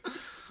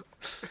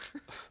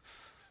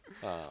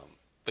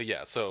 But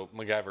yeah, so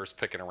MacGyver's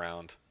picking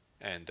around,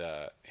 and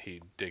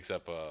he digs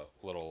up a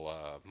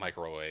little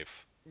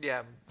microwave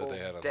Yeah, that they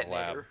had in the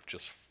lab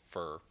just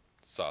for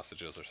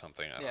sausages or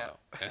something. I don't know.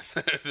 And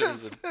there's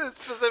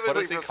Specifically what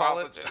does he for call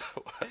sausages.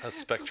 it? A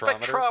It's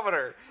spectrometer. a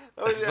spectrometer.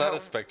 Oh, It's yeah. not a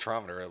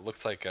spectrometer. It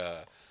looks like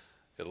a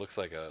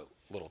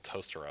little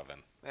toaster oven.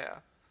 Yeah.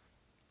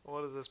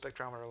 What does a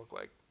spectrometer look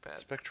like,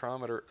 Pat?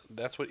 Spectrometer.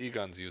 That's what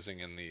Egon's using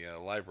in the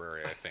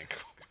library, I think.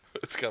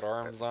 It's got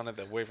arms on it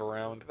that wave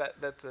around.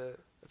 That's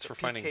It's for a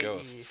finding PKE.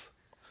 ghosts.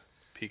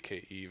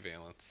 PKE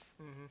valence.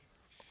 Mm-hmm.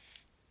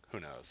 Who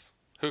knows?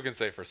 Who can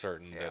say for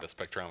certain that a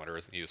spectrometer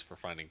isn't used for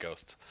finding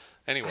ghosts?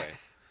 Anyway,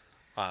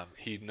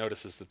 he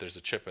notices that there's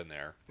a chip in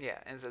there. Yeah,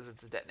 and says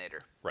it's a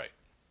detonator. Right.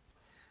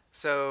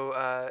 So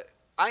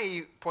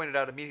I pointed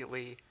out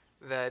immediately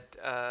that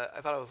I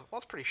thought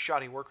it's pretty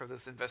shoddy work of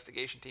this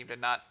investigation team to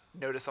not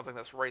notice something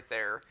that's right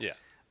there. Yeah.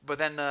 But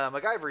then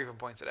MacGyver even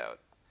points it out.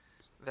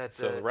 That,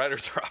 So the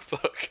writers are off the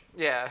hook.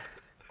 Yeah.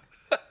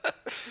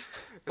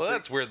 Well,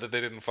 that's weird that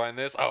they didn't find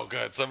this. Oh,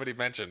 good. Somebody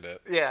mentioned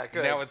it. Yeah,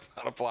 good. Now it's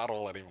not a plot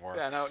hole anymore.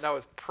 Yeah, now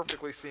it's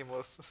perfectly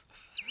seamless.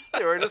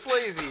 They were just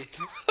lazy.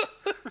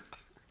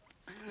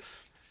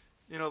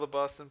 You know, the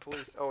Boston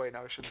police. Oh, wait,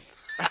 no, I shouldn't.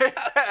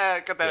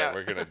 Cut that out.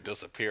 We're going to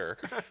disappear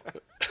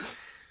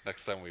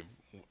next time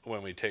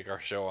when we take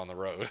our show on the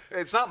road.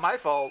 It's not my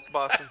fault,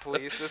 Boston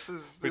police. This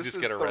is We just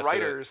is get the arrested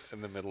writers.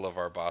 in the middle of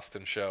our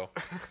Boston show.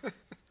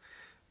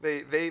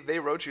 They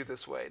wrote you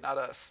this way, not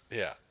us.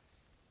 Yeah.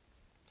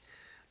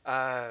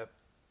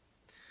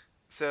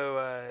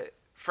 So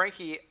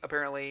Frankie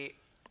apparently,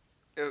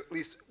 at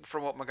least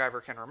from what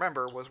MacGyver can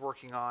remember, was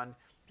working on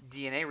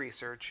DNA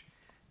research.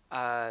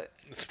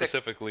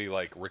 Specifically,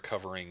 like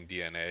recovering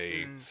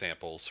DNA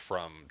samples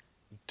from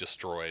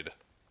destroyed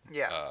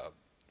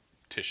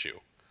tissue.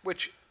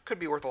 Which could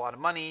be worth a lot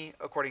of money,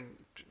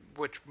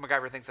 which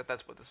MacGyver thinks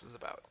that's what this is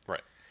about.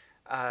 Right.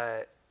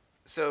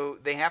 So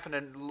they happen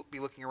to be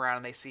looking around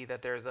and they see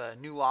that there's a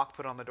new lock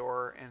put on the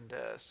door and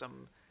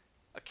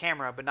a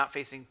camera, but not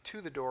facing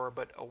to the door,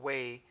 but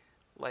away,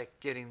 like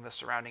getting the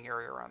surrounding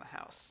area around the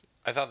house.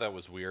 I thought that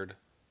was weird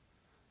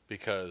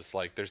because,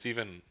 like, there's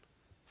even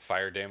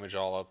fire damage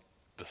all up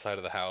the side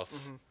of the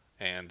house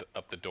and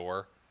up the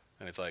door,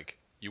 and it's like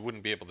you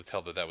wouldn't be able to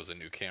tell that was a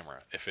new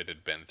camera if it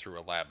had been through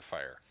a lab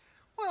fire.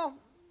 Well,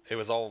 it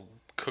was all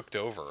cooked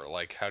over.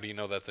 Like, how do you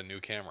know that's a new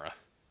camera?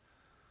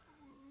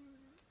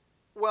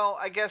 Well,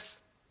 I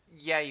guess,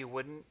 yeah, you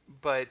wouldn't,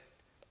 but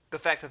the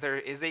fact that there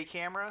is a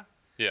camera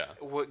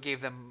what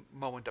gave them a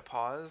moment to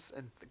pause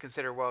and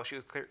consider, well, she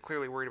was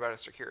clearly worried about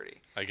his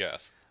security. I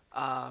guess.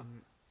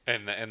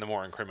 And the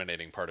more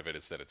incriminating part of it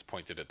is that it's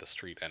pointed at the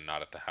street and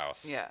not at the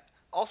house. Yeah.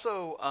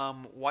 Also,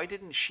 why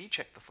didn't she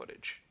check the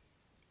footage?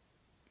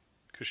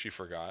 Because she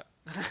forgot.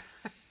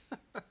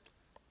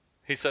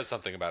 He says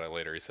something about it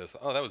later. He says,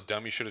 "Oh, that was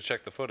dumb. You should have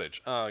checked the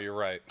footage." Oh, you're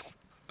right.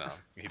 No,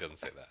 he doesn't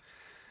say that.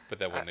 But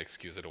that wouldn't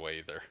excuse it away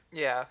either.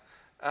 Yeah.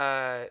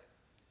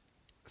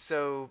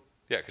 So.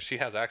 Yeah, because she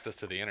has access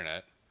to the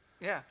internet.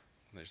 Yeah.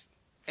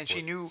 And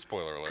she knew.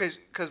 Spoiler alert.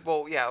 Because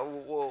well, yeah,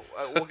 we'll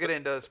get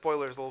into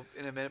spoilers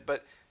in a minute,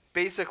 but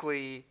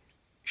basically,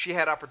 she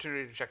had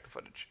opportunity to check the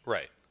footage.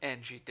 Right.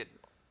 And she didn't.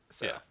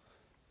 So.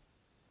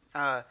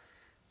 Yeah.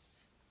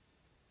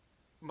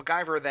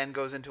 MacGyver then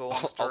goes into a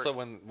long story. Also,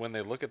 when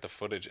they look at the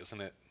footage,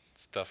 isn't it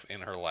stuff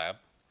in her lab?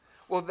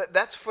 Well,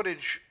 that's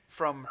footage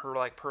from her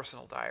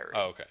personal diary.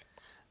 Oh, okay.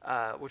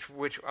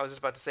 Which I was just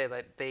about to say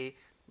that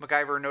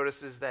MacGyver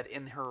notices that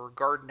in her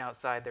garden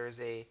outside there is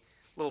a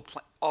little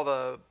all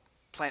the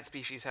plant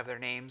species have their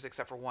names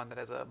except for one that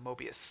has a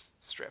Mobius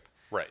strip.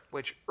 Right.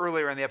 Which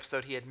earlier in the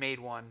episode he had made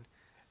one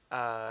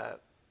out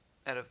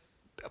of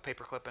a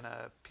paperclip and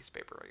a piece of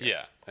paper, I guess.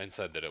 Yeah, and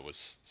said that it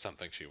was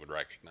something she would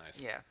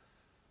recognize. Yeah.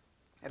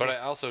 And But I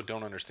also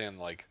don't understand,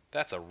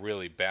 that's a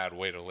really bad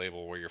way to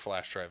label where your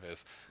flash drive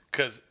is.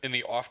 Because in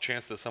the off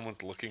chance that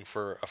someone's looking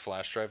for a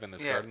flash drive in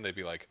this garden, they'd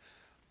be like,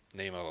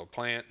 name of a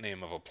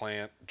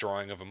plant,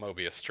 drawing of a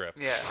Mobius strip.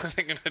 Yeah.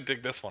 They're going to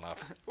dig this one up.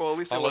 Well, at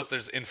least unless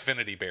there's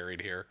infinity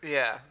buried here.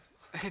 Yeah.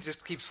 It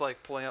just keeps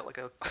pulling out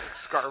a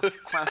scarf.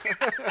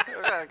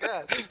 Oh,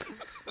 God.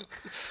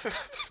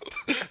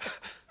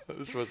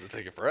 This is supposed to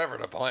take it forever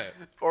to plant.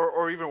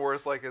 Or even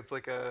worse,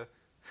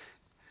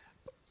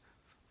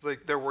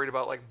 they're worried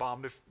about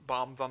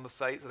bombs on the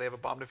site, so they have a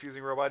bomb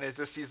diffusing robot, and it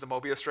just sees the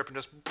Mobius strip and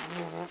just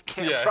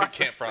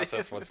can't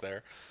process what's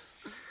there.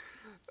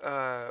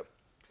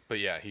 But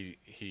yeah, he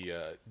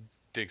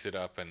digs it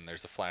up, and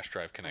there's a flash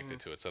drive connected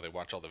to it, so they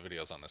watch all the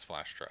videos on this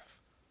flash drive.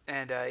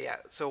 And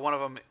so one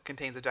of them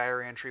contains a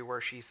diary entry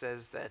where she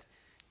says that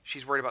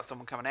she's worried about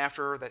someone coming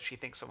after her, that she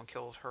thinks someone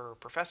killed her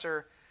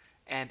professor,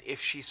 and if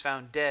she's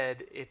found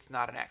dead, it's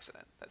not an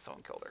accident that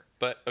someone killed her.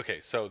 But okay,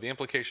 so the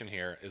implication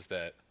here is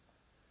that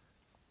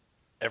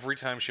every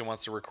time she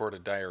wants to record a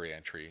diary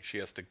entry, she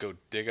has to go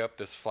dig up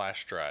this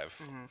flash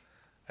drive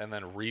and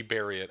then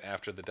rebury it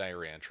after the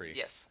diary entry.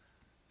 Yes.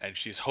 And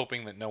she's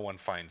hoping that no one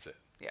finds it.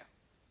 Yeah.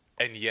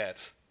 And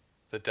yet,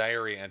 the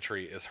diary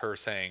entry is her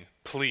saying,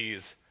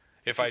 "Please,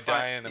 if I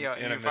die in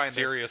a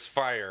mysterious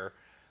fire,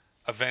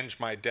 avenge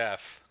my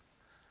death."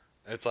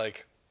 It's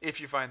like, if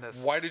you find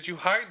this, why did you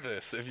hide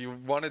this? If you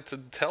wanted to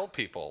tell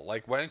people,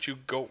 like, why didn't you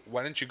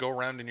go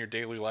around in your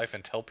daily life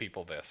and tell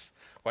people this?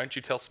 Why didn't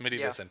you tell Smitty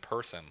this in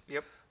person?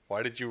 Yep.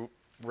 Why did you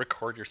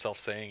record yourself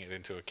saying it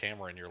into a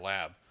camera in your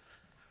lab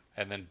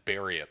and then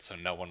bury it so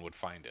no one would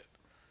find it?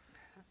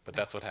 But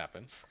that's what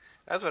happens.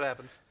 That's what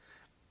happens.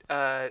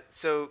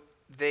 So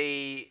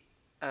they,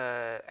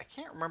 I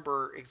can't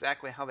remember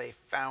exactly how they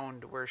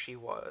found where she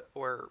was,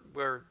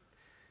 where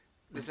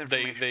this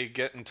information. They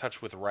get in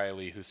touch with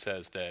Riley, who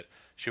says that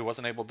she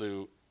wasn't able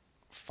to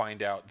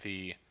find out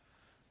the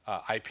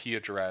IP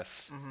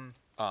address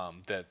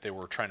that they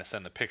were trying to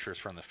send the pictures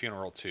from the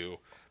funeral to,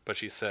 but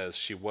she says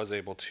she was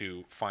able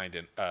to find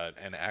an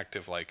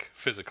active, like,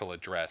 physical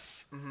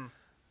address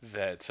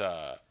that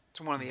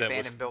to one of the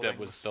abandoned buildings. That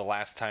was the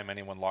last time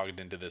anyone logged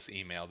into this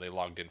email. They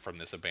logged in from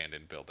this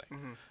abandoned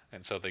building,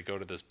 and so they go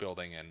to this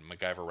building, and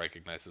MacGyver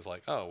recognizes,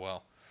 like, oh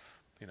well,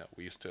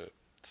 we used to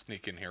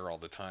sneak in here all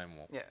the time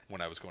when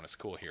I was going to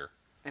school here.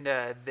 And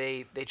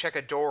they check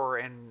a door,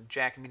 and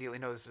Jack immediately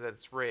notices that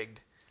it's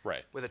rigged.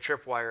 Right. With a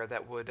tripwire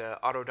that would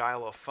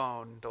auto-dial a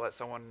phone to let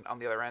someone on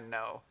the other end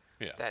know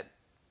that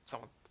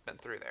someone's been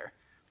through there.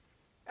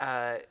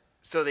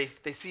 So they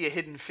see a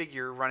hidden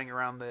figure running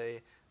around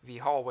the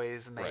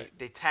hallways, and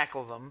they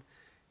tackle them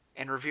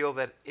and reveal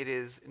that it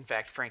is, in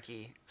fact,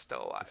 Frankie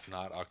still alive. It's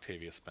not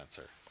Octavia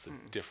Spencer. It's a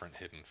different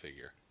hidden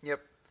figure.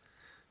 Yep.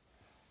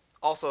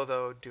 Also,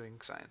 though, doing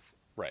science.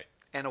 Right.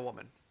 And a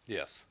woman.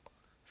 Yes.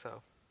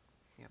 So,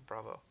 yeah,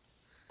 bravo.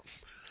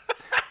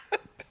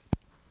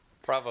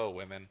 Bravo,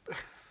 women.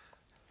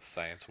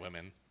 Science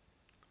women.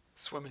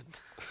 Swimming.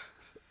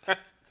 They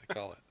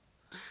call it.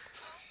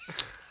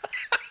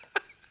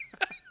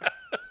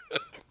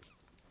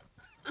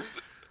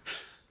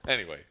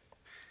 Anyway,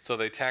 so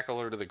they tackle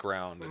her to the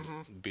ground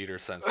and beat her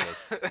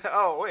senseless.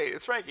 Oh, wait,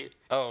 it's Frankie.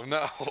 Oh,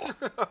 no.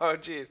 Oh,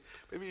 jeez.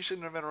 Maybe you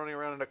shouldn't have been running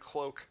around in a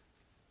cloak.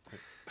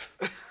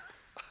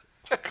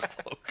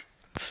 Cloak.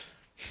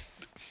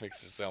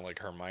 Makes her sound like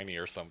Hermione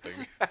or something.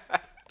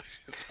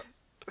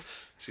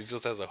 She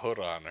just has a hood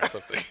on or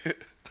something.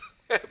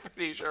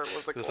 Pretty sure it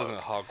was a cloak. This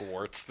isn't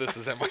Hogwarts. This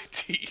is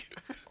MIT.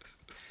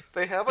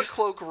 They have a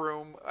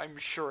cloakroom. I'm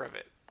sure of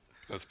it.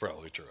 That's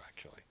probably true,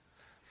 actually.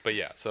 But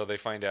yeah, so they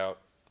find out,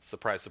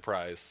 surprise,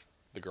 surprise,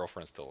 the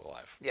girlfriend's still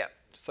alive. Yeah.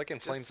 Just like in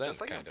Flames End,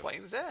 just like in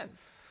Flames End.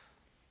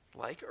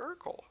 Like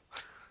Urkel.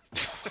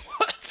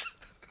 What?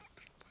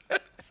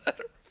 What is that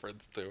a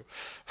reference to?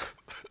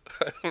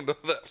 I don't know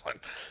that one.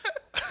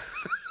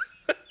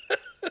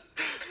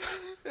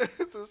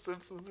 It's a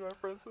Simpsons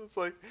reference. It's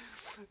like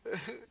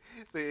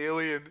the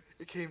alien,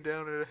 it came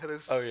down and it had a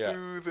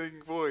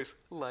soothing voice,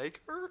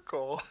 like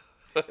Urkel.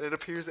 And it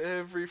appears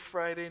every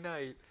Friday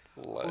night.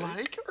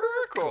 Like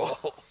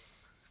Urkel.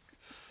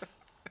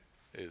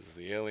 Is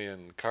the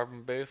alien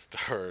carbon-based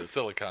or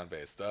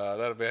silicon-based?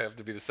 That'll have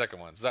to be the second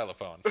one.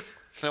 Xylophone.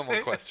 No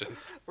more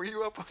questions. Were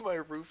you up on my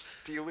roof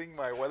stealing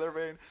my weather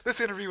vane? This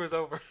interview is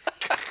over.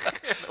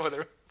 The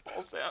weather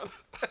falls down.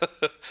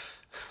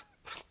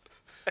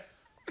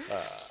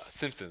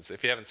 Simpsons.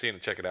 If you haven't seen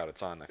it, check it out.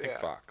 It's on, I think,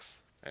 Fox.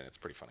 And it's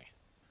pretty funny.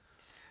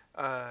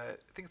 I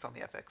think it's on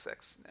the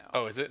FXX now.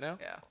 Oh, is it now?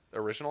 Yeah.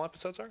 Original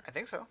episodes are? I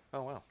think so.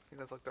 Oh, wow. I think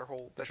that's like their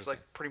whole, that's like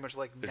pretty much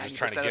like 90% They're just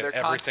trying to get of their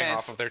everything content.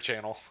 off of their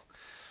channel.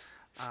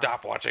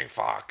 Stop watching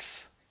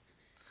Fox.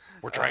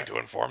 We're trying to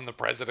inform the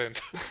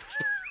president.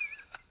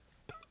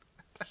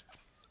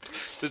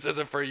 This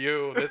isn't for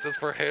you. This is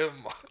for him.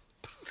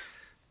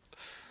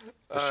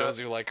 The shows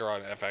you like are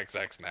on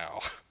FXX now.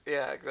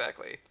 Yeah,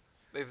 exactly.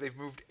 They've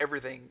moved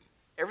everything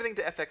to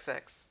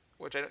FXX,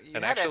 which I don't.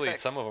 And actually,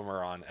 some of them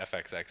are on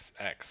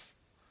FXXX,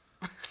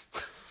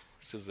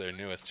 which is their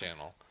newest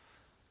channel.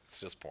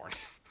 It's just porn.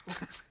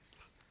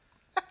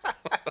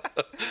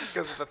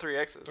 Because of the 3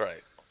 X's.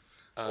 Right.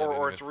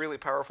 Or it's really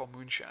powerful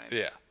moonshine.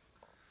 Yeah.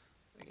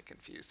 I get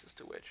confused as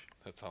to which.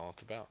 That's all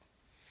it's about.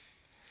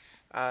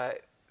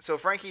 So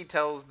Frankie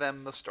tells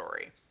them the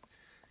story.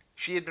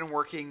 She had been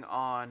working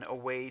on a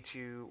way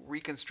to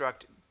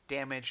reconstruct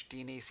damaged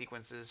DNA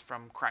sequences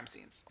from crime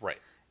scenes. Right.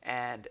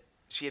 And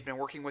she had been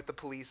working with the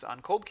police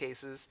on cold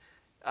cases,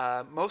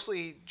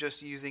 mostly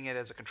just using it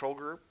as a control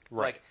group.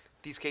 Right. Like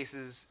these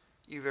cases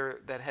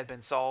either that had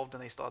been solved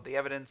and they still had the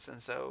evidence,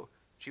 and so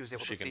she was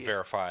able to see She can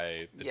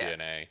verify the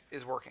DNA.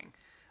 Is working.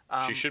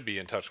 She should be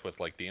in touch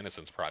with like the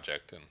Innocence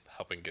Project and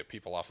helping get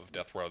people off of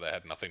death row that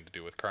had nothing to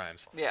do with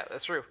crimes. Yeah,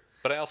 that's true.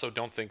 But I also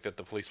don't think that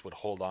the police would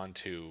hold on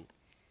to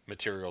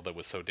material that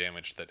was so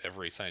damaged that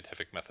every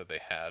scientific method they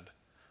had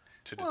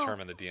to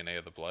determine the DNA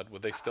of the blood,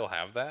 would they still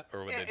have that,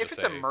 or would they just if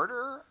it's a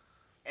murder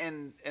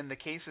and the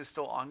case is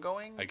still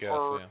ongoing, I guess,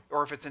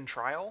 or if it's in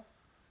trial,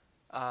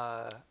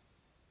 no,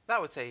 I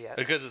would say yeah.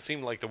 Because it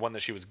seemed like the one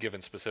that she was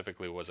given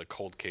specifically was a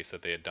cold case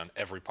that they had done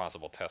every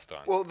possible test on.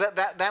 Well,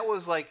 that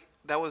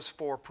was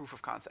for proof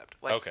of concept.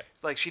 Like, Okay.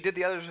 Like she did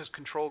the others as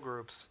control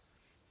groups.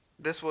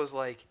 This was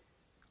like,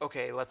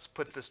 okay, let's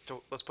put this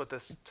to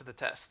the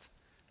test.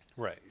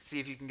 Right. See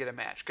if you can get a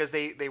match, because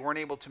they weren't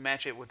able to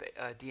match it with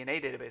a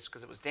DNA database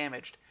because it was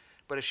damaged.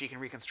 But if she can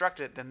reconstruct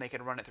it, then they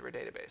can run it through a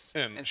database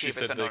And see she if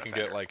said it's a they known can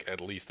offender. get like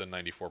at least a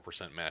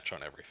 94% match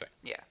on everything.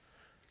 Yeah.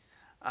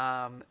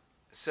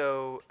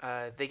 So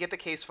they get the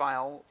case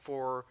file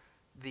for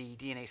the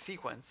DNA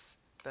sequence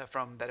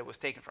that it was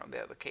taken from,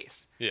 the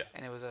case. Yeah.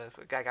 And it was a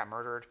guy got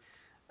murdered.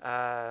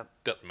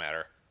 Doesn't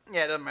matter.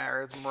 Yeah, it doesn't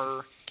matter. It's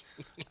murder.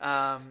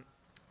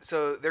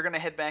 So they're going to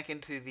head back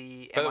into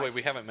the... By the way,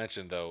 we haven't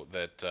mentioned, though,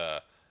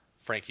 that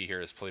Frankie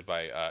here is played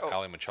by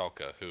Ali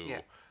Michalka, who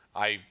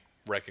I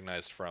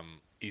recognized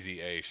from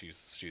Easy A.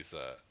 She's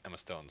Emma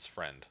Stone's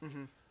friend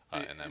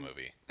in that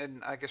movie.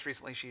 And I guess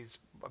recently she's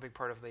a big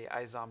part of the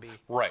iZombie.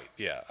 Right,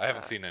 yeah. I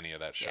haven't seen any of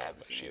that show, I haven't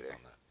but seen she's either. on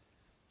that.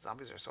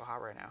 Zombies are so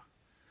hot right now.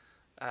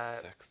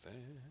 Sexy.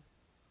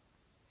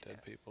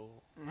 Dead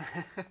people.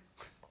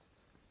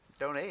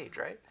 Don't age,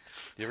 right?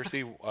 You ever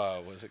see,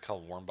 what is it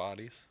called, Warm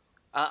Bodies?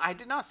 I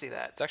did not see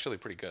that. It's actually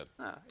pretty good.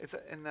 It's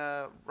in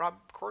Rob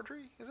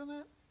Corddry, isn't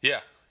it?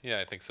 Yeah,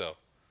 I think so.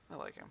 I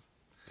like him.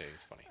 Yeah,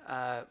 he's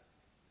funny.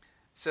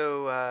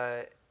 So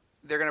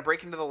they're going to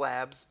break into the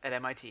labs at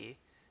MIT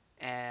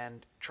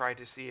and try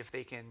to see if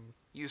they can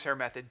use her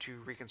method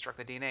to reconstruct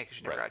the DNA, because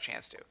she never got a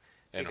chance to.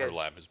 And her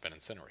lab has been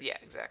incinerated. Yeah,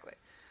 exactly.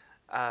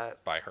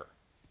 By her.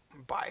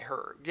 By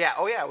her. Yeah.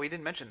 Oh, yeah. We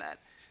didn't mention that.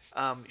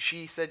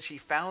 She said she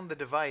found the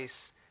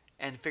device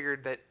and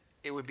figured that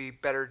it would be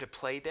better to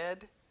play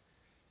dead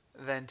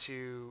than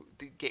to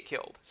get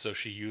killed. So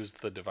she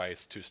used the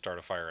device to start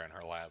a fire in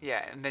her lab.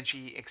 Yeah, and then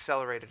she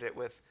accelerated it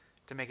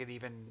to make it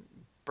even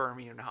burn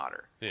even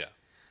hotter.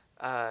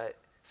 Yeah.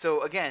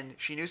 So again,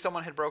 she knew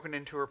someone had broken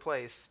into her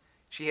place.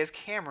 She has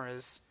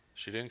cameras.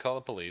 She didn't call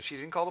the police. She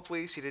didn't call the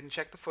police. She didn't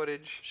check the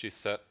footage. She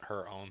set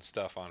her own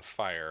stuff on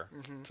fire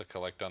to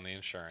collect on the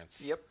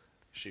insurance. Yep.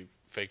 She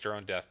faked her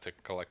own death to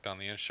collect on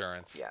the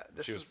insurance. Yeah,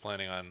 she was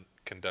planning on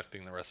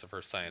conducting the rest of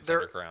her science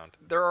There- underground.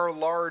 There are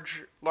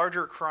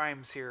larger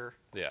crimes here.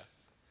 Yeah.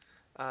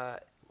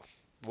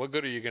 What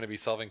good are you going to be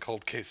solving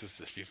cold cases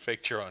if you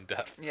faked your own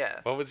death? Yeah.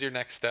 What was your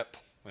next step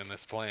in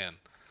this plan?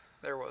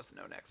 There was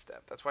no next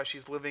step. That's why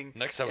she's living.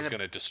 Next, I was going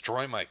to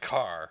destroy my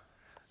car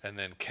and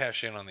then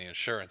cash in on the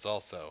insurance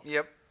also.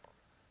 Yep.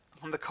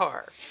 On the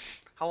car.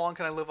 How long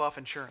can I live off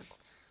insurance?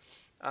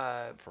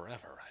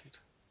 Forever, right?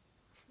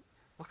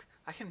 Look,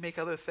 I can make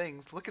other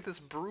things. Look at this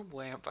broom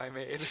lamp I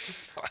made.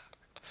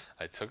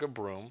 I took a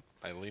broom,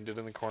 I leaned it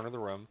in the corner of the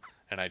room,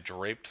 and I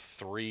draped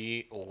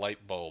 3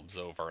 light bulbs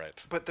over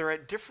it. But they're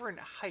at different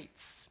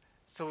heights,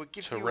 so it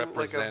gives To you like a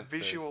represent the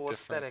visual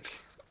different- aesthetic.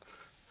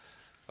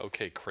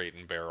 Okay, Crate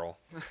and Barrel.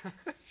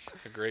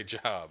 A great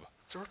job.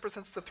 So it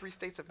represents the 3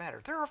 states of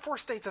matter. There are 4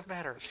 states of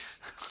matter.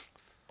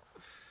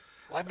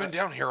 Well, I've been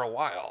down here a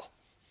while.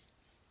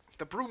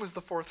 The broom is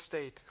the 4th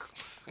state.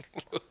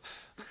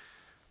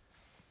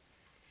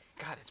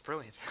 God, it's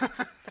brilliant.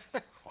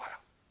 Wow.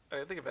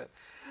 I think of it.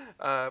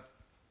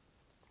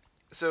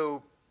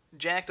 So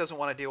Jack doesn't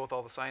want to deal with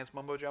all the science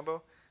mumbo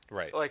jumbo.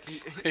 Right. Like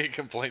He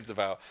complains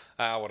about,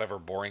 whatever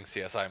boring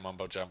CSI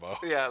mumbo jumbo.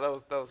 yeah,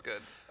 that was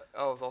good.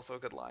 That was also a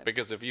good line.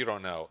 Because if you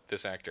don't know,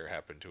 this actor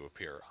happened to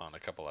appear on a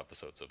couple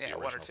episodes of the 1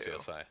 or original 2.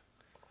 CSI.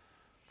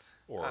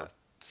 Or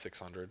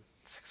 600.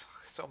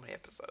 So many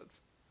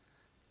episodes,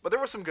 but there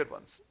were some good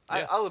ones.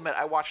 Yeah. I'll admit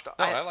I watched. No,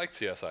 I liked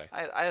CSI.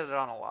 I had it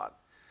on a lot.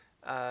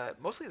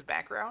 Mostly as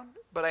background,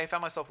 but I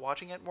found myself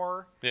watching it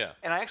more. Yeah.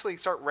 And I actually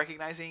start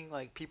recognizing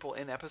like people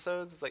in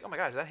episodes. It's like, oh my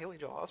gosh, is that Haley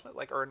Joel Osment?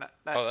 Like, or not?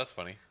 Oh, that's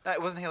funny. No,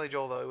 it wasn't Haley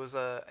Joel though. It was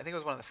I think it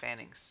was one of the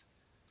Fannings.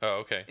 Oh,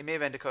 okay. It may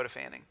have been Dakota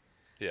Fanning.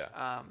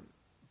 Yeah.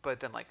 But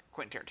then like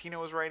Quentin Tarantino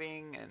was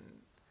writing, and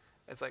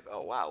it's like,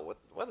 oh wow,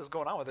 what is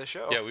going on with this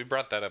show? Yeah, we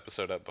brought that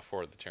episode up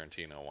before the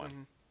Tarantino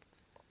one.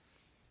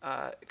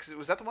 Cause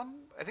was that the one?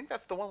 I think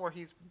that's the one where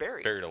he's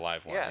buried. Buried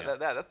Alive one. Yeah,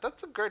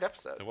 that's a great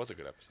episode. It was a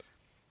good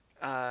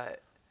episode.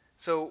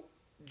 So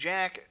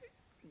Jack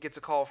gets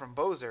a call from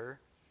Bozer,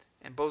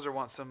 and Bozer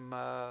wants some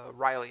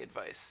Riley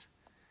advice.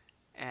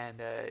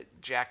 And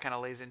Jack kind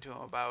of lays into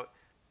him about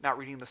not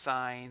reading the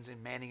signs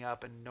and manning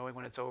up and knowing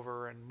when it's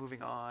over and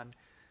moving on.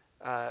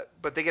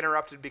 But they get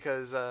interrupted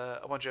because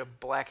a bunch of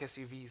black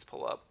SUVs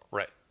pull up.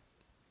 Right.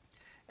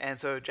 And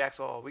so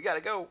Jack's all, we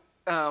gotta go.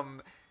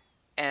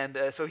 And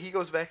so he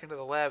goes back into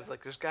the lab. It's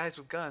like, there's guys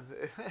with guns.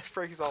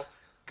 Frankie's all,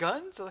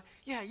 guns? Like,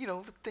 yeah, you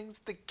know, the things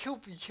that kill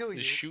you.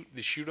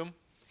 They shoot him?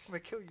 They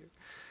kill you.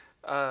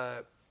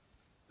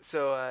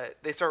 So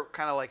they start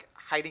kind of like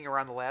hiding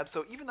around the lab.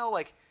 So even though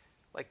like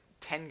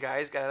 10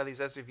 guys got out of these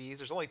SUVs,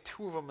 there's only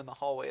 2 of them in the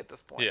hallway at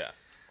this point.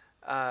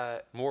 Yeah.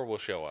 More will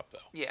show up though.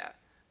 Yeah.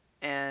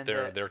 And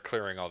They're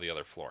clearing all the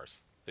other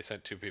floors. They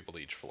sent 2 people to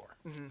each floor.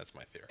 That's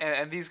my theory.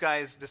 and these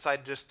guys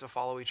decide just to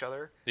follow each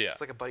other. Yeah.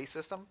 It's like a buddy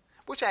system,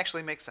 which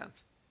actually makes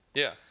sense.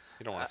 Yeah.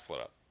 You don't want to split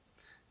up.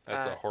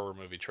 That's a horror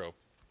movie trope.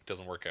 It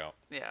doesn't work out.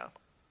 Yeah.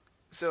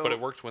 So But it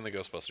worked when the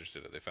Ghostbusters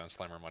did it. They found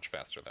Slimer much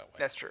faster that way.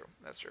 That's true.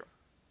 That's true.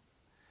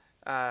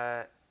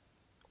 What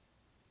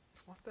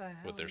the hell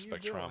With their are you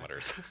doing?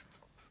 spectrometers.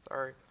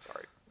 Sorry.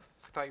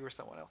 I thought you were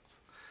someone else.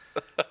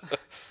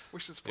 We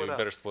should Yeah, split we up.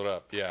 better split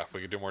up. Yeah,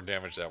 we could do more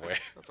damage that way.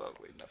 That's what I was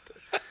leading up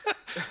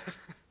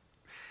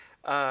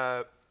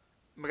to.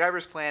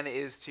 MacGyver's plan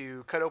is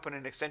to cut open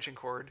an extension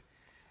cord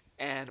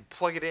and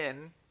plug it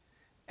in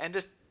and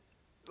just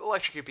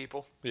electrocute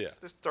people. Yeah.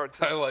 Just start.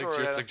 I liked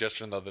your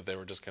suggestion, though, that they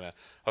were just going to,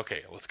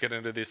 okay, let's get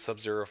into these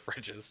Sub-Zero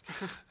fridges,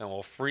 and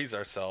we'll freeze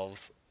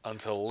ourselves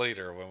until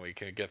later when we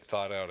can get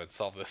thought out and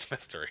solve this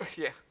mystery.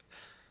 Yeah,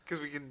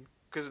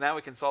 because now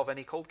we can solve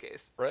any cold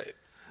case. Right.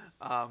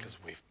 Because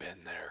we've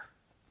been there.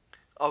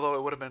 Although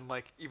it would have been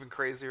like even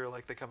crazier,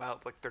 like they come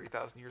out like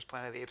 30,000 years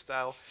Planet of the Apes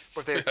style,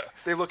 but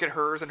they look at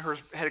hers and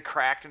hers had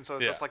cracked, and so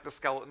it's just like the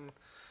skeleton.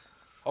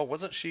 Oh,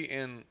 wasn't she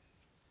in?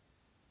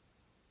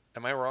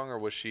 Am I wrong, or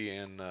was she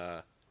in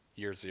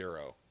Year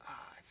Zero?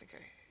 I think I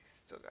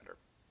still got her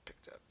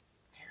picked up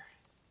here.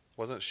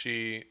 Wasn't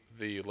she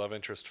the love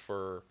interest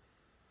for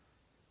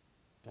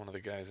one of the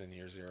guys in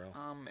Year Zero?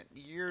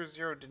 Year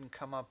Zero didn't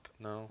come up.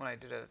 No. When I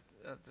did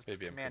just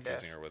Maybe I'm Command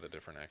confusing F. her with a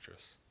different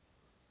actress.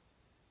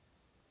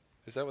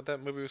 Is that what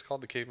that movie was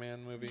called? The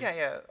Caveman movie?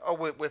 Yeah. Oh,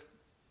 with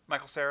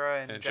Michael Cera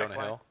and Jack Jonah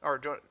Black. Hill? Or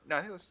no, I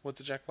think it was. Was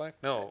it Jack Black?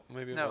 No,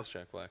 maybe it was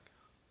Jack Black.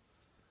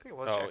 I think it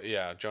was. Oh, Jack.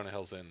 yeah, Jonah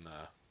Hill's in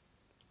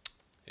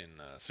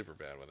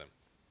Superbad with him.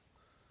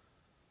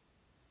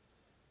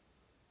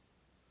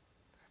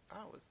 I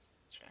thought it was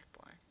Jack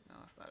Black. No,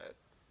 that's not it.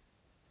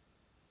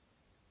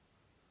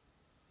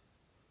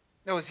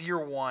 No, it was Year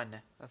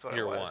One. That's what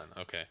Year it was.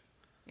 One, okay.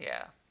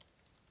 Yeah.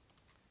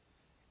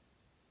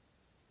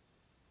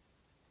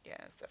 Yeah,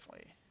 it's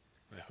definitely.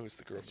 Yeah, who's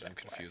the girl That's that I'm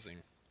Jack Black. confusing?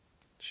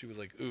 She was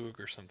like Oog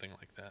or something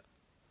like that.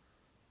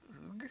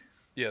 Oog?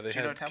 Yeah, they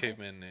Juno had Temple?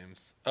 caveman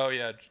names. Oh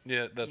yeah,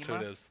 that's who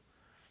Ema? it is.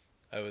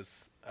 I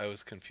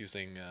was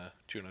confusing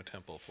Juno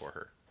Temple for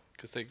her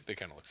because they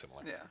kind of look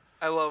similar. Yeah,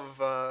 I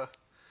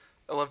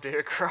love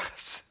David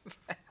Cross.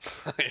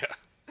 Yeah.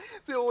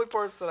 It's the only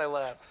parts that I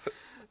laugh.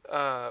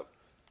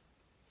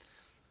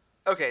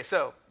 Okay,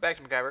 so back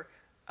to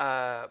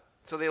MacGyver.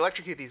 So they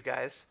electrocute these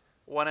guys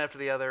one after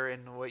the other in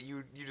what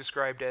you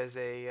described as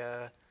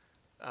a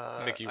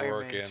Mickey Iron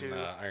Rourke Man in 2.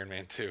 Iron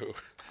Man 2.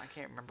 I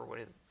can't remember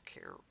what's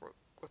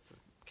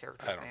his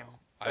character's I don't name. know.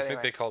 But I think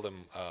anyway. they called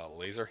him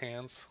Laser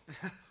Hands.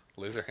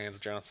 Laser Hands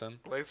Johnson.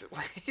 Laser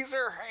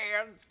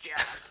Hand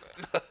Jackson.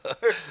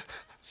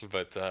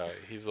 But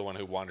he's the one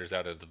who wanders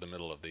out into the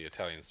middle of the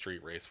Italian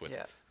street race with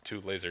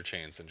 2 laser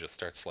chains and just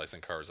starts slicing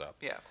cars up.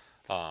 Yeah.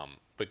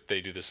 But they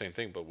do the same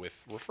thing, but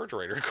with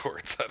refrigerator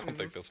cords. I don't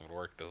think this would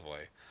work this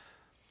way.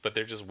 But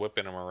they're just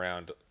whipping them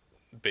around,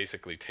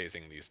 basically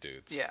tasing these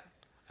dudes. Yeah.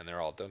 And they're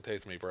all, don't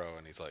tase me, bro.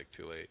 And he's like,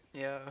 too late.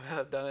 Yeah,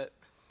 I've done it.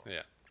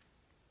 Yeah.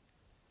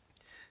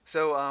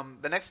 So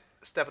the next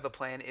step of the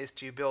plan is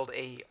to build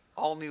a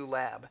all-new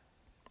lab.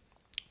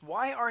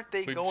 Why aren't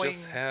they We going...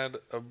 just had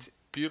a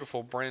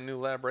beautiful brand new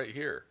lab right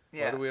here.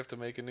 Yeah. Why do we have to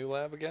make a new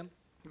lab again?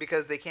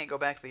 Because they can't go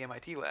back to the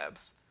MIT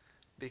labs.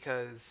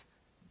 Because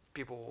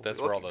people will That's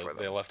be where looking for them.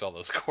 they left all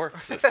those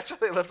corpses. That's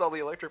where they left all the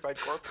electrified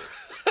corpses.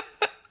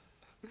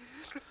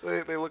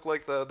 They look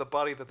like the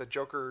body that the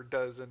Joker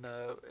does in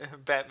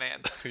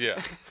Batman.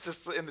 Yeah.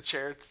 Just in the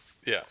chair.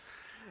 Yeah.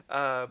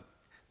 I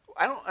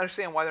don't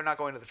understand why they're not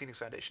going to the Phoenix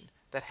Foundation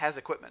that has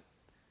equipment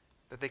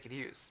that they could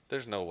use.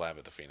 There's no lab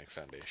at the Phoenix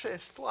Foundation.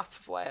 There's lots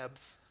of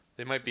labs.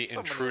 They might be So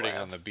many intruding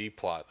on the labs. B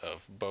plot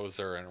of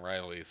Bowser and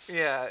Riley's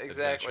Yeah,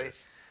 exactly.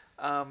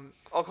 adventures.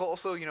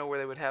 Also, where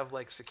they would have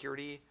like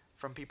security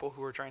from people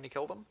who are trying to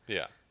kill them.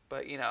 Yeah.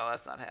 But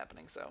that's not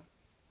happening. So,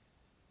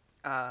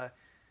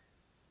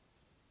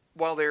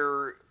 while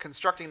they're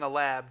constructing the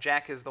lab,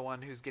 Jack is the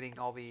one who's getting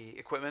all the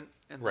equipment,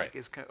 and Right.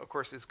 of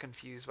course is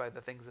confused by the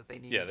things that they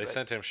need. Yeah, they but-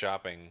 sent him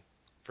shopping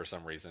for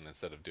some reason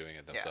instead of doing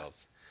it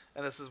themselves.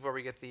 And this is where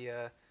we get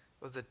the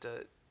was it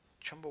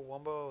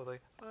Chumbawamba?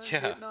 Like I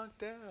Yeah. get knocked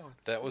down.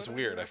 That was Whatever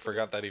weird. I happened?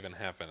 forgot that even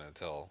happened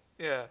until.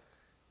 Yeah.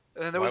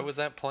 And then there Why was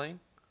that playing?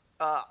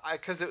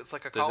 because it was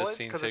like a Did college. this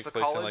scene Because take it's a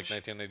place college. in like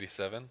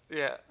 1987?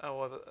 Yeah. Oh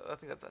well, I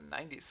think that's a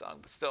 '90s song,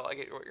 but still, I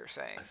get what you're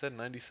saying. I said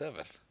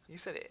 97. You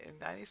said it in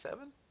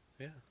 '97.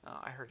 Yeah. Oh,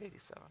 I heard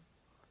 '87.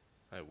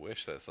 I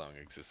wish that song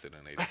existed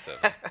in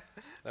 87.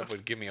 That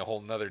would give me a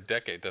whole nother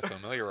decade to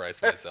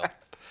familiarize myself.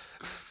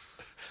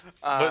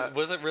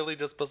 Was it really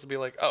just supposed to be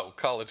like, oh,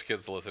 college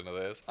kids listen to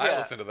this? I Yeah.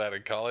 listened to that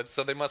in college,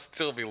 so they must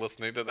still be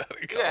listening to that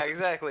in college. Yeah,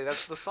 exactly.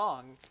 That's the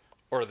song.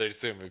 Or they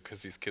assume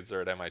because these kids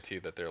are at MIT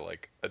that they're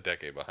like a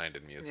decade behind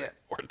in music.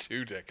 Yeah. Or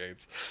 2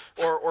 decades.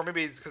 Or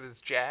maybe it's because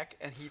it's Jack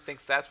and he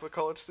thinks that's what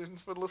college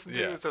students would listen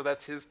to, Yeah. so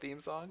that's his theme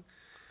song.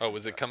 Oh,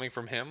 was it coming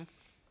from him?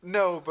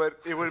 No, but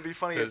it would be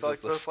funny if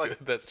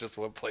That's just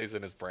what plays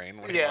in his brain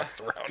when he Yeah. walks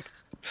around.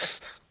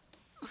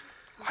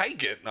 I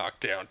get knocked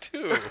down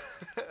too.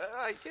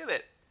 I get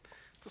it.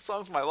 The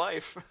song's my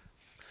life.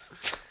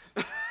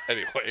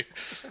 Anyway,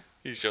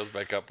 he shows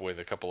back up with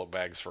a couple of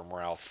bags from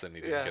Ralph's and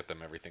he didn't Yeah. get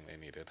them everything they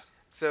needed.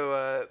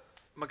 So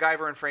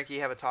MacGyver and Frankie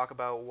have a talk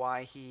about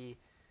why he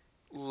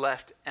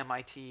left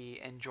MIT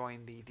and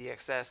joined the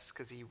DXS,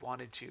 because he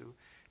wanted to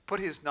put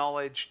his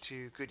knowledge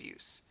to good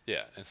use.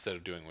 Yeah, instead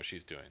of doing what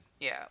she's doing.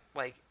 Yeah,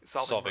 like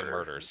solving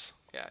murders.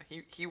 Yeah,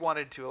 he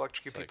wanted to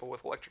electrocute people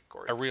with electric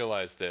cords. I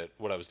realized that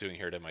what I was doing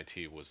here at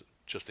MIT was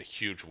just a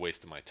huge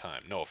waste of my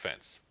time. No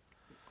offense.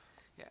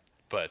 Yeah.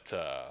 But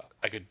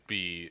I could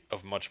be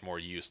of much more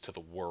use to the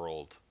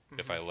world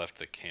if I left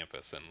the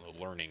campus and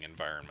the learning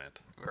environment.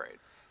 Right.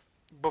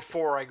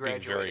 Before I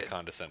graduated. Being very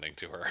condescending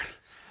to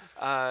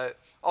her.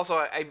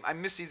 Also,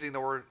 I'm misusing the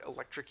word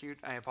electrocute.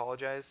 I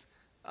apologize.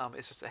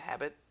 It's just a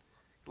habit.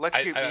 I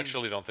Electrocute means,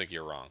 actually don't think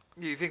you're wrong.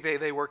 You think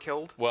they were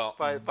killed? Well,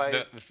 by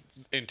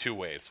in two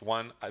ways.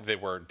 One, they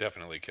were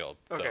definitely killed,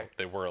 so Okay.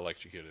 they were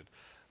electrocuted.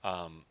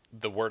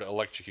 The word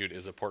electrocute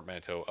is a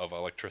portmanteau of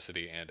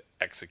electricity and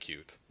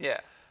execute. Yeah.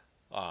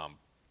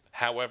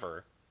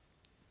 However,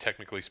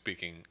 technically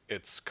speaking,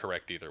 it's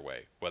correct either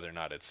way, whether or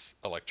not it's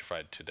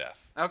electrified to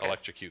death. Okay.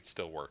 Electrocute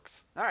still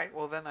works. All right.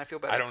 Well, then I feel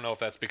better. I don't know if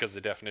that's because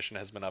the definition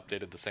has been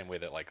updated the same way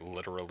that like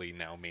literally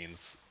now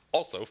means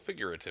also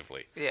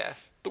figuratively. Yeah.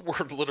 The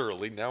word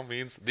literally now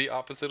means the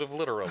opposite of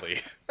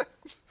literally.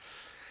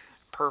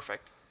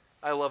 Perfect.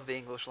 I love the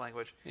English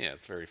language. Yeah,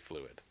 it's very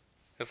fluid.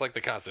 It's like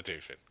the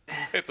Constitution.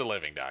 It's a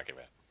living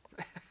document.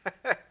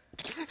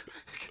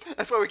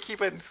 That's why we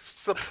keep it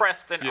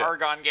suppressed in Yeah.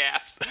 argon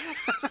gas.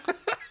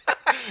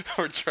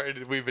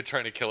 We've been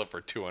trying to kill it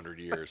for 200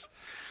 years.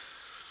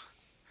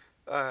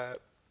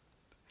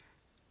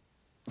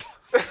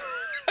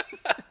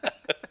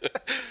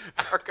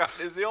 Argon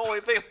is the only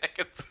thing that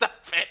can stop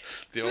it.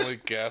 The only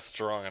gas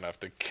strong enough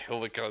to kill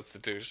the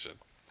Constitution.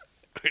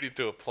 We need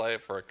to apply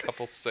it for a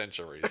couple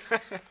centuries.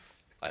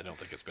 I don't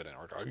think it's been in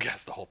argon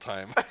gas the whole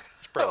time.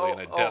 It's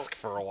probably in a desk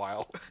for a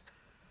while.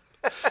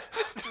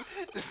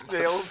 Just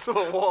nailed to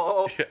the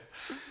wall. Yeah.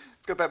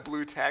 It's got that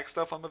blue tack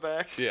stuff on the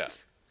back. Yeah.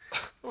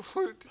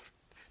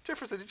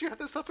 Jefferson, did you have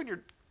this up in your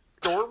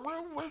dorm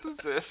room? What is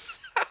this?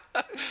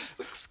 It's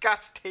like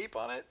scotch tape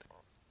on it.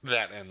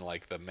 That and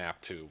like the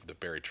map to the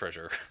buried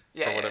treasure.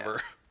 Yeah, or yeah,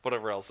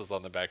 whatever else is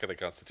on the back of the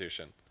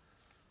Constitution.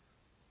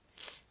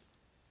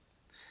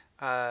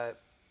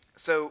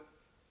 So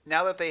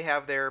now that they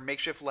have their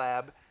makeshift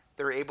lab,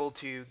 they're able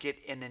to get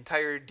an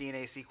entire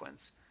DNA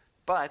sequence,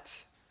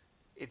 but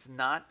it's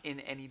not in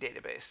any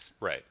database.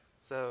 Right.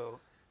 So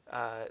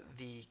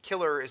the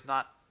killer is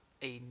not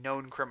a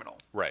known criminal.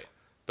 Right.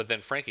 But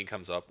then Frankie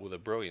comes up with a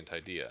brilliant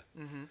idea.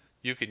 Mm-hmm.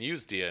 You can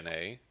use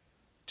DNA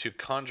to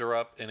conjure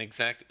up an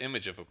exact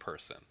image of a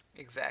person.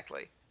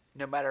 Exactly.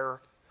 No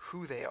matter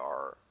who they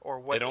are or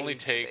what It only age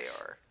takes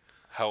they are.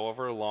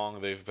 however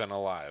long they've been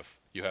alive.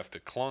 You have to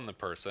clone the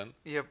person,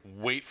 Yep.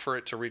 wait for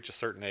it to reach a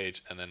certain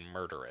age, and then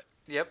murder it.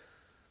 Yep.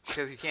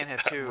 Because you can't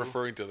have two.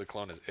 Referring to the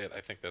clone as it, I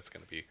think that's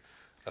going to be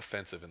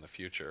offensive in the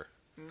future.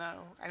 No,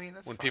 I mean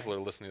that's When fine. people are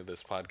listening to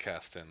this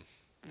podcast in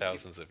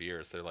thousands of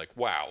years, they're like,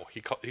 "Wow, he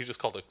just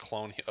called a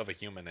clone of a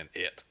human an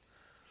it."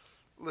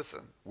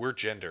 Listen. We're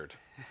gendered.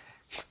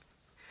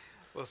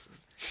 Listen.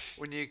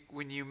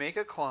 When you make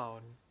a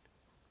clone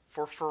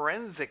for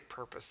forensic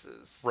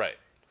purposes, Right.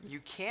 you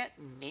can't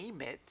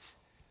name it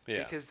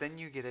Yeah. because then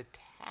you get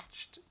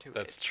attached to it.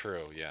 That's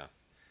true. Yeah.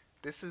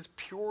 This is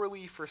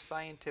purely for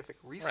scientific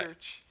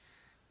research,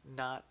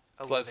 not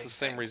a Well, that's living the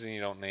same thing. reason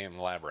you don't name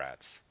lab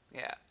rats.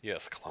 Yeah.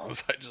 Yes,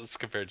 clones. I just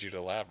compared you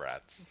to lab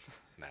rats.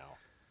 Now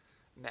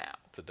Now.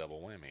 it's a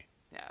double whammy.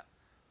 Yeah.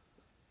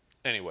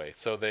 Anyway,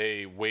 so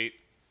they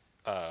wait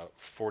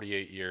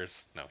 48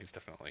 years. No, he's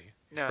probably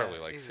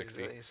like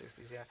 60. He's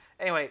 60s, yeah.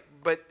 Anyway,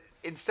 but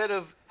instead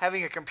of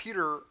having a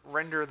computer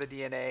render the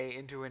DNA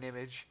into an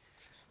image,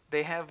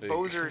 they have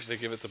Bozer they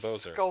give it to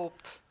Bozer.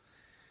 sculpt.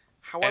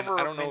 And However,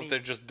 I don't know if they're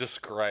just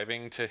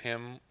describing to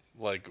him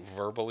like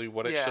verbally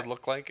what it Yeah. should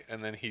look like,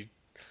 and then he,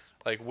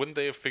 like, wouldn't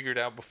they have figured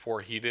out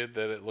before he did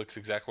that it looks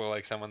exactly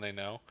like someone they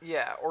know?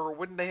 Yeah, or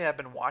wouldn't they have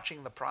been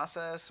watching the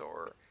process,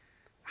 or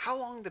how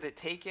long did it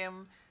take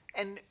him,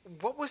 and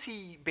what was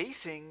he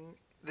basing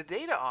the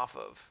data off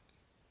of?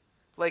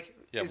 Like,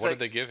 Yeah. it's What like,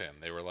 did they give him?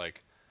 They were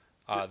like,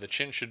 the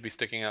chin should be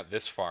sticking out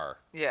this far.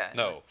 Yeah.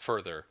 No,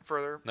 further.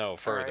 Further. No, All right.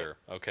 further.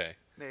 Okay.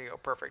 There you go.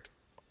 Perfect.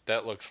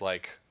 That looks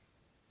like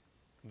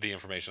the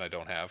information I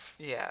don't have.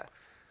 Yeah.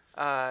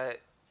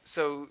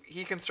 So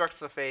he constructs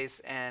the face,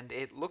 and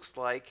it looks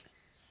like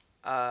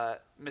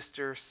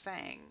Mr.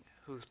 Sang,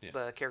 who's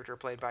the character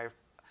played by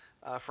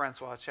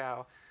Francois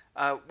Chow.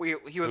 He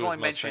was Who only most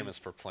mentioned. famous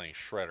for playing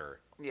Shredder,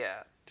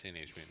 Yeah.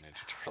 Teenage Mutant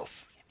Ninja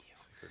Turtles.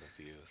 Secret of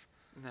Views.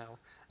 No.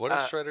 What is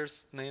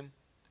Shredder's name?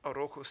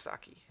 Oroku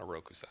Saki.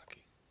 Oroku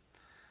Saki.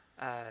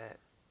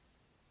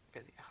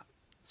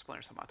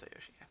 Splinter Hamato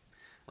Yoshi. Yeah.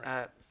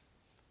 Right.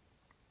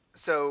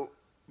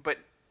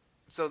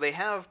 So they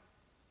have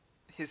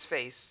his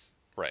face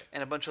Right.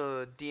 and a bunch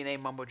of DNA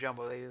mumbo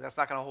jumbo. That's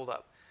not going to hold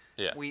up.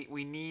 Yeah.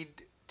 We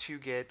need to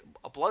get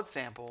a blood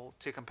sample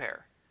to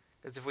compare,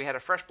 because if we had a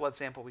fresh blood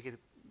sample, we could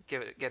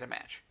get a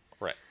match.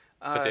 Right.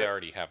 But they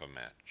already have a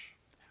match.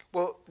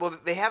 Well,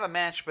 they have a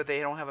match, but they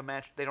don't have a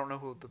match. They don't know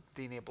who the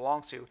DNA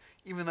belongs to,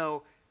 even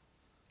though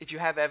if you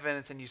have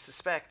evidence and you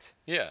suspect,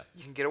 Yeah.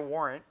 you can get a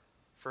warrant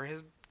for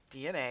his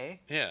DNA.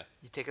 Yeah.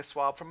 You take a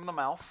swab from the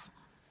mouth,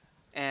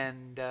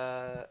 and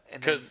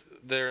because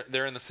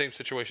they're in the same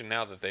situation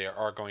now that they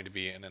are going to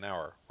be in an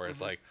hour, where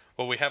it's like,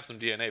 well, we have some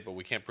DNA, but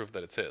we can't prove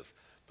that it's his.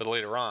 But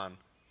later on,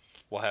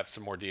 we'll have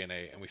some more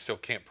DNA, and we still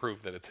can't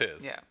prove that it's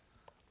his. Yeah.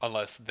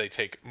 Unless they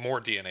take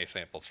more DNA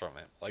samples from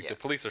him. Like, Yeah. the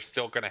police are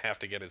still going to have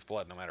to get his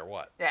blood no matter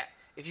what. Yeah.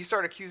 If you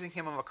start accusing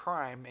him of a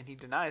crime and he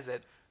denies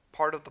it,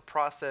 part of the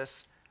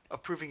process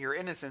of proving your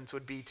innocence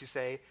would be to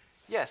say,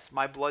 yes,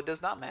 my blood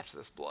does not match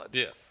this blood.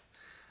 Yes.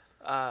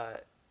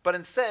 But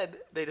instead,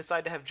 they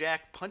decide to have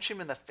Jack punch him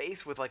in the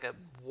face with like a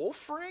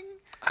wolf ring.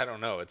 I don't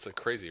know. It's a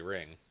crazy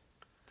ring.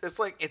 It's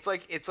like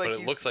But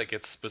it looks like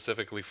it's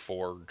specifically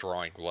for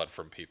drawing blood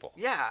from people.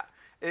 Yeah.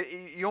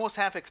 You almost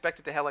half expect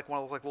it to have like one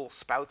of those like little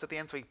spouts at the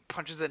end, so he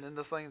punches it in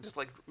this thing and just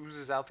like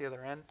oozes out the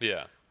other end.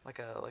 Yeah. Like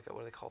a what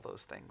do they call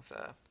those things?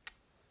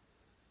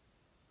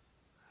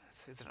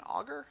 Is it an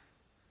auger?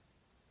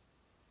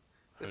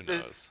 Who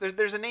knows?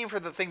 There's a name for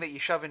the thing that you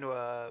shove into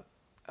a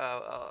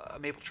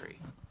maple tree.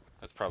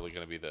 That's probably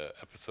going to be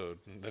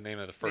the name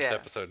of the first Yeah.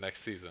 episode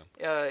next season.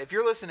 If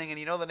you're listening and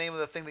you know the name of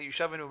the thing that you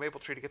shove into a maple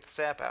tree to get the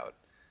sap out,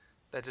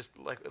 that just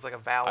like it's like a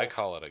valve. I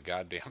call it a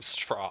goddamn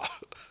straw.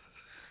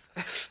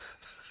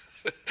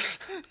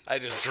 I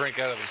just drink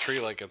out of the tree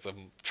like it's a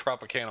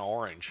Tropicana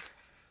orange.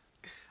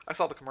 I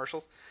saw the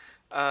commercials.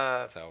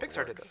 That's how it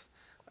Pixar did works.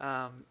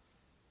 those.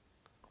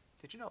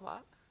 Did you know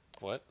that?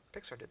 What?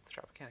 Pixar did the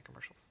Tropicana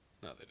commercials.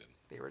 No, they didn't.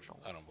 The original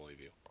ones. I don't believe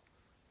you.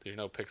 Do you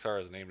know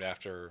Pixar is named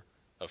after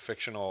a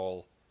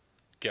fictional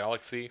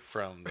galaxy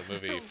from the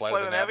movie Flight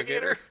of the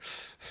Navigator?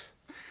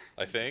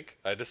 I think.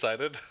 I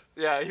decided.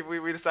 Yeah,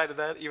 we decided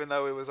that, even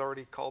though it was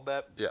already called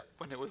that Yeah.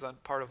 when it was on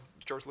part of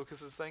George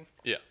Lucas's thing.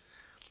 Yeah.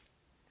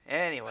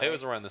 Anyway. It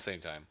was around the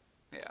same time.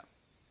 Yeah.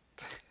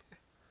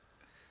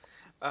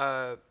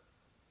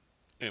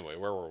 Anyway,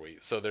 where were we?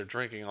 So they're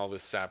drinking all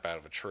this sap out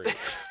of a tree.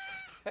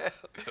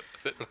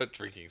 They're not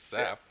drinking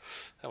sap.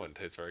 That wouldn't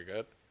taste very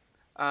good.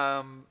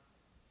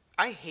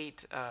 I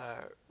hate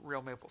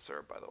real maple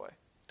syrup, by the way.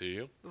 Do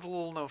you? There's a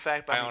little known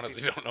fact I behind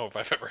honestly don't know if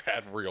I've ever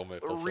had real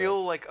maple syrup.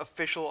 real, like,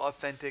 official,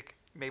 authentic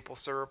maple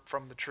syrup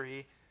from the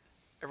tree.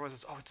 Everyone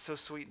says, oh, it's so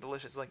sweet and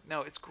delicious. Like,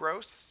 no, it's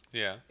gross.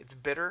 Yeah. It's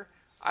bitter.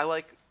 I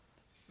like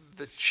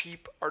the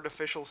cheap,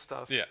 artificial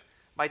stuff. Yeah.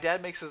 My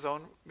dad makes his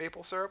own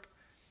maple syrup.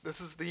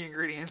 This is the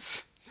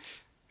ingredients.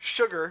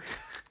 Sugar,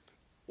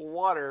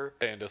 water,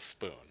 And a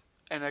spoon.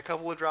 and a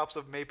couple of drops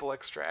of maple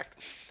extract.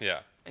 Yeah.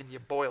 And you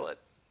boil it,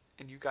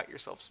 and you got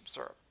yourself some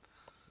syrup.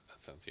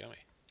 That sounds yummy.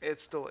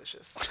 It's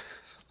delicious.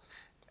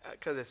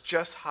 Because it's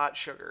just hot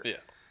sugar.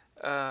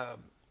 Yeah.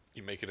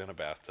 You make it in a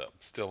bathtub.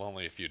 Still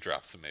only a few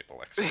drops of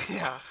maple extract.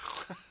 Yeah.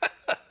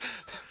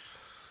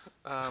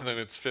 And then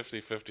it's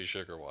 50-50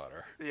 sugar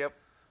water. Yep.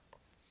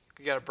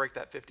 You got to break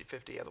that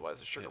 50-50, otherwise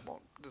the sugar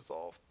won't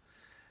dissolve.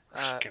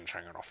 Skin's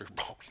hanging off your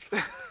bones.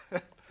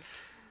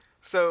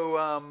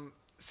 So,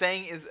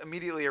 Sang is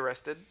immediately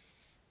arrested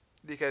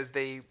because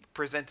they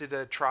presented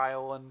a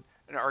trial and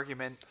an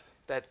argument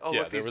that,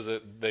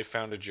 they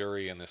found a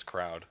jury in this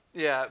crowd.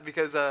 Yeah,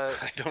 because...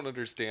 I don't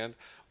understand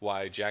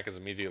why Jack is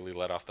immediately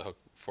let off the hook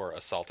for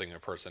assaulting a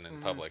person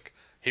in public.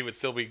 He would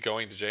still be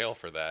going to jail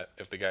for that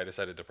if the guy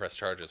decided to press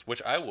charges,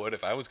 which I would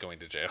if I was going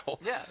to jail.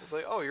 Yeah, it's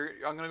like, oh,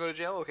 I'm going to go to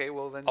jail? Okay,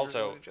 well, then you're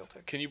Also, going to jail too.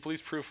 can you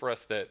please prove for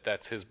us that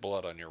that's his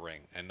blood on your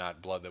ring and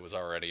not blood that was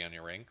already on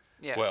your ring?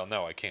 Yeah. Well,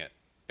 no, I can't.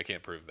 I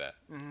can't prove that.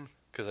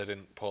 Because I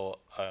didn't pull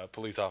a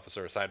police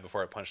officer aside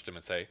before I punched him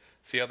and say,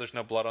 see how there's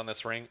no blood on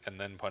this ring? And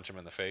then punch him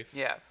in the face?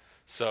 Yeah.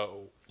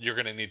 So you're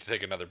going to need to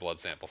take another blood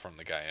sample from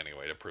the guy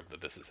anyway to prove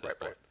that this is his blood.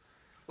 Right.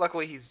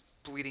 Luckily, he's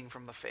bleeding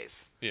from the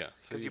face. Yeah.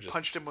 So Because you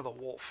punched him with a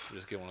wolf. You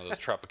just get one of those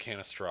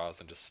Tropicana straws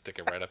and just stick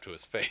it right up to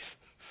his face.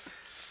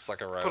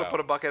 Suck it right out.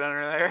 Put a bucket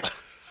under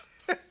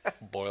there.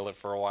 Boil it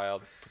for a while.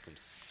 Put some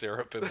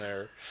syrup in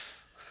there.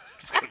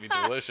 It's going to be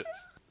delicious.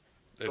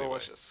 Anyway,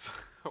 Delicious.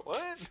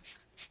 What?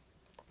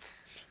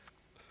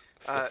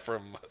 is that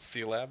from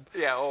C-Lab?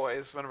 Yeah,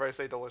 always. Whenever I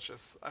say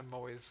delicious, I'm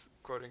always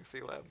quoting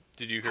C-Lab.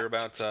 Did you hear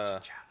about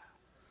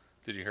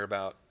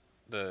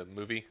the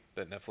movie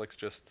that Netflix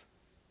just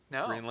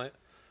No. greenlit?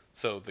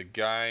 So the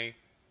guy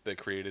that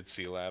created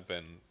C-Lab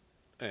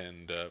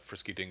and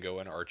Frisky Dingo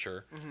and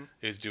Archer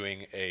is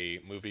doing a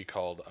movie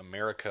called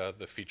America,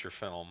 the feature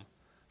film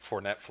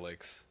for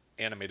Netflix,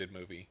 animated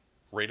movie,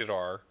 rated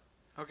R.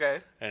 Okay.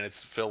 And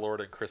it's Phil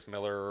Lord and Chris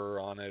Miller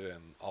on it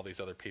and all these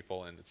other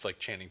people. And it's like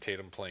Channing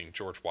Tatum playing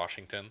George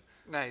Washington.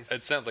 Nice.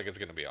 It sounds like it's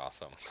going to be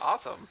awesome.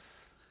 Awesome.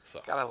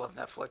 So God, I love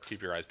Netflix.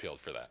 keep your eyes peeled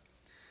for that.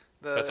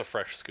 That's a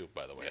fresh scoop,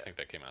 by the way. I think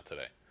that came out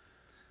today.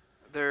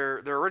 Their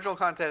original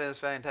content is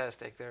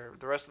fantastic.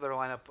 The rest of their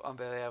lineup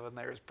that they have in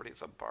there is pretty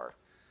subpar.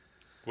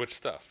 Which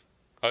stuff?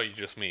 Oh, you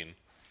just mean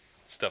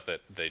stuff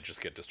that they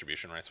just get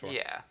distribution rights for?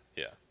 Yeah.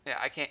 Yeah. Yeah,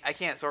 I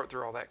can't sort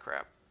through all that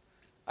crap.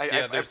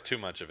 There's too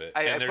much of it.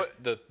 And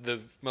the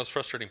most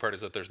frustrating part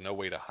is that there's no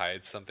way to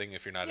hide something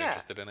if you're not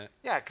interested in it.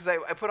 Yeah, because I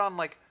put on,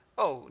 like,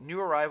 new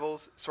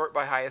arrivals, sort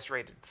by highest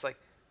rated. It's like,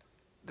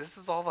 This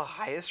is all the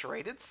highest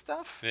rated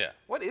stuff? Yeah.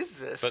 What is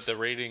this? But the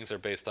ratings are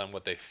based on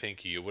what they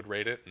think you would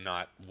rate it,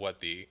 not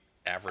what the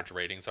average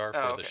ratings are for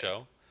Oh, the okay.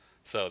 show.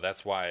 So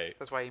that's why.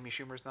 That's why Amy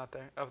Schumer's not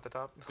there up at the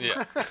top.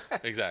 Yeah,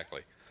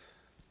 exactly.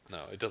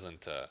 No, it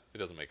doesn't. It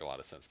doesn't make a lot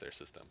of sense, their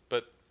system.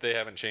 But they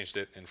haven't changed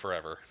it in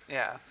forever.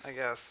 Yeah, I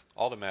guess.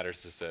 All that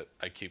matters is that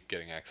I keep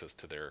getting access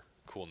to their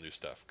cool new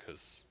stuff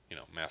because,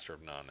 Master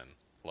of None and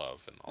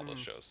Love and all those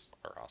shows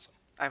are awesome.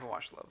 I haven't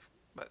watched Love,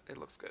 but it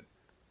looks good.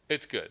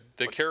 It's good.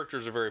 The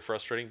characters are very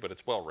frustrating, but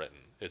it's well written.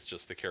 It's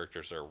just the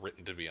characters are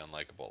written to be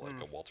unlikable, like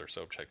a Walter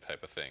Sobchak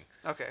type of thing.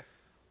 Okay.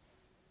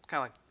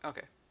 Kind of like,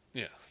 okay.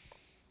 Yeah.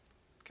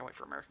 Can't wait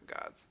for American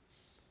Gods.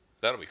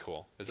 That'll be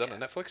cool. Is that Yeah. a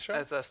Netflix show?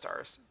 It's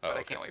Stars, Oh, but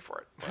I okay. can't wait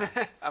for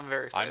it. I'm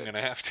very excited. I'm going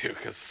to have to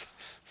because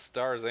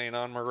Stars ain't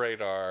on my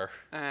radar.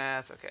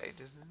 That's okay.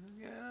 Just,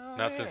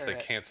 Not since they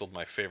internet. canceled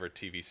my favorite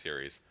TV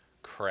series,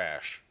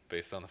 Crash,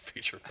 based on the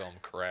feature film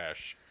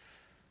Crash.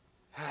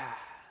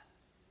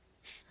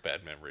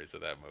 Bad memories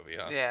of that movie,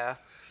 huh? Yeah.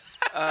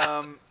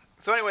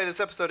 So anyway, this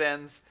episode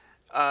ends.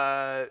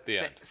 The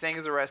end. Sang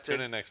is Tune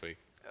arrested. in next week.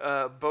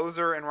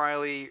 Bozer and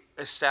Riley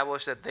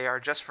establish that they are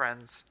just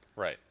friends.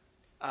 Right.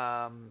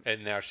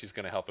 And now she's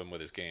going to help him with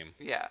his game.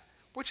 Yeah.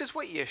 Which is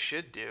what you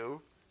should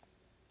do.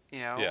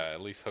 Yeah, at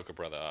least hook a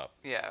brother up.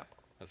 Yeah.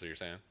 That's what you're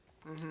saying?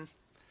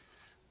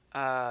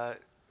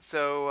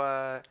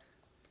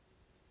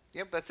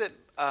 Yep, that's it.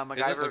 MacGyver.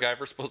 Isn't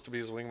MacGyver supposed to be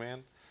his wingman?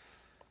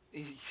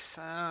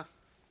 I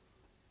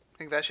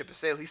think that ship has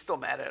sailed. He's still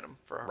mad at him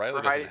Riley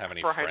for doesn't hiding, have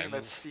any for hiding that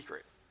friends.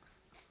 secret.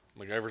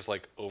 MacGyver's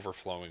like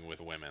overflowing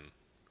with women.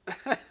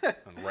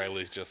 And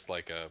Riley's just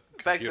like a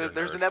In fact, computer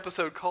there's nerd. an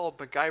episode called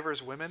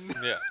MacGyver's Women.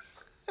 Yeah.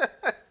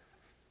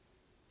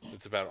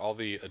 It's about all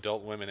the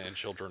adult women and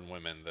children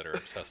women that are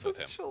obsessed with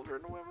him.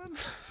 Children women.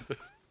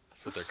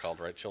 That's what they're called,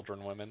 right?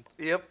 Children women?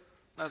 Yep.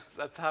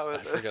 That's how I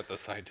it. forget the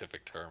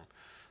scientific term.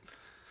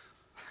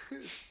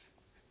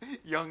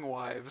 Young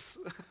wives.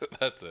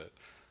 That's it.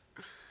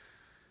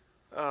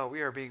 Oh,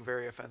 we are being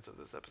very offensive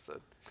this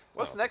episode.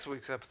 What's Well. next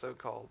week's episode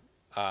called?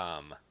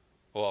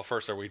 Well,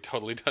 first, are we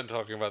totally done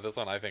talking about this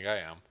one? I think I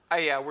am.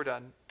 Yeah, we're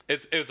done.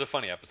 It was a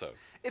funny episode.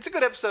 It's a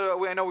good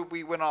episode. I know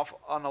we went off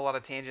on a lot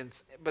of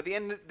tangents, but the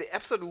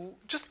episode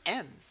just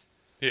ends.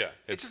 Yeah,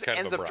 It it's just kind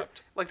ends of up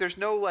abrupt. like there's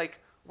no like,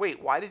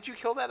 wait, why did you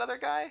kill that other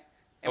guy?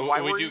 And Oh,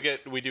 why we were do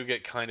you...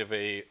 get kind of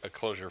a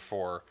closure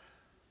for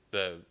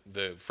the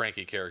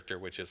Frankie character,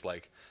 which is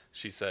like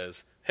she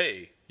says,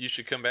 "Hey, you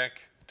should come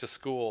back to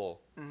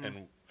school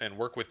and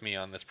work with me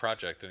on this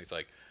project," and he's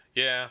like,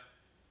 "Yeah,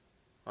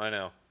 I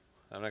know.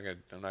 I'm not gonna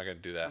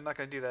do that. I'm not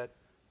gonna do that.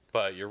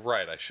 But you're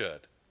right. I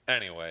should.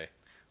 Anyway,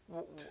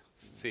 W-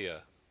 see ya.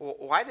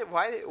 Why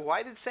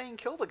did Sang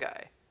kill the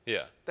guy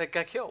Yeah, that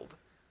got killed?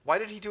 Why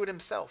did he do it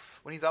himself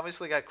when he's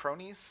obviously got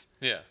cronies?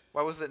 yeah.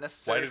 Why was it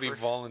necessary? Why did he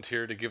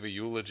volunteer to give a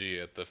eulogy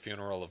at the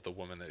funeral of the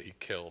woman that he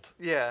killed?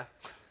 Yeah,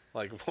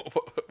 Like,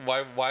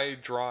 why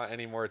draw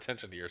any more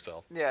attention to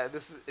yourself? yeah.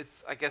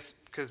 It's I guess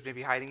because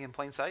maybe hiding in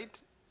plain sight.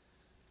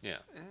 Yeah.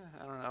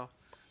 I don't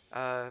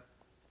know.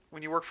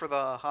 When you work for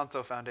the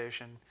Hanso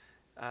Foundation,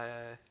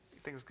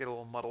 things get a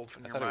little muddled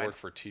from I your thought mind. it worked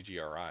for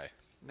TGRI.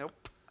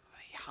 Nope.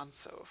 The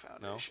Hanso No,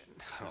 Foundation.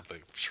 I don't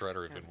think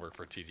Shredder even worked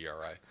for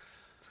TGRI.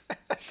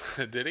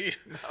 Did he?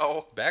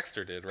 No.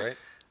 Baxter did, right?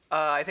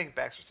 I think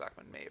Baxter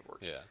Stockman may have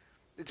worked. Yeah,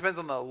 It depends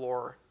on the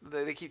lore.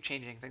 They keep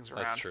changing things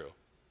around. that's true.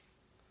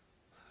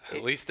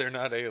 At least they're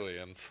not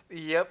aliens.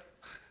 Yep.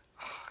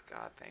 Oh,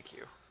 God, thank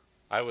you.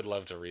 I would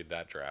love to read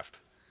that draft.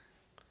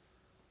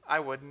 I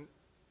wouldn't.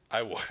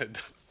 I would.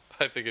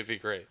 I think it'd be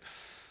great.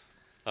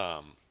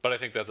 But I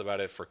think that's about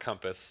it for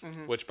Compass,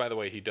 which, by the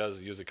way, he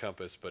does use a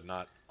compass, but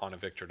not on a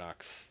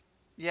Victorinox.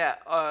 Yeah.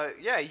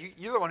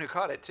 You're the one who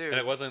caught it too. And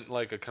it wasn't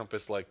like a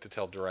compass like to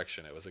tell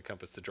direction. It was a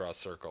compass to draw a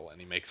circle, and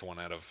he makes one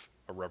out of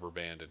a rubber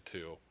band and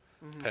two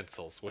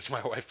pencils, which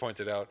my wife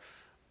pointed out.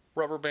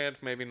 Rubber band,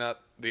 maybe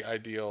not the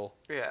ideal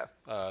Yeah.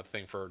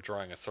 thing for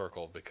drawing a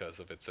circle because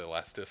of its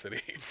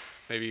elasticity.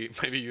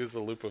 maybe use the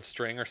loop of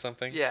string or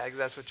something. Yeah,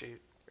 that's what you're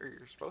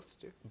supposed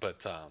to do.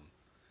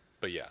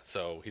 But yeah,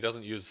 so he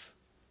doesn't use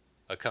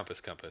a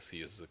compass. He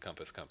uses a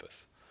compass.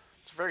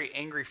 It's a very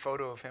angry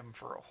photo of him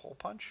for a hole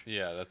punch.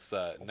 Yeah, that's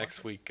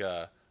next week.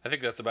 I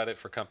think that's about it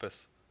for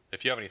Compass.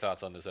 If you have any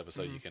thoughts on this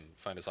episode, you can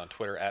find us on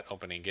Twitter at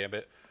Opening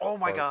Gambit. Oh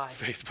my or God.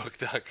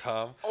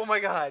 Facebook.com Oh my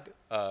God.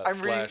 I'm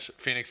reading. /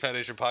 Phoenix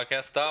Foundation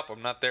Podcast. Stop,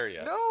 I'm not there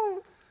yet.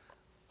 No.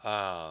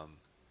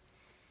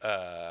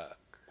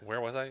 Where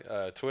was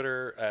I?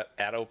 Twitter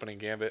at Opening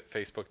Gambit,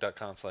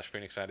 Facebook.com /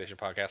 Phoenix Foundation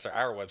Podcast, or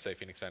our website,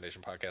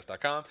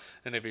 PhoenixFoundationPodcast.com.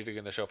 And if you're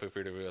digging the show, feel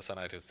free to review us on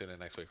iTunes. Tune in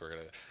next week. We're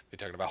going to be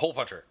talking about Hole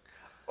Puncher.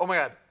 Oh my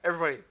God.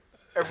 Everyone,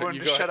 You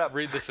just go shut ahead, up.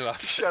 Read the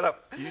synopsis. Shut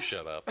up. You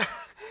shut up.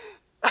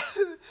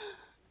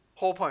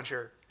 Hole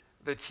Puncher.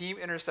 The team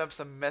intercepts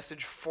a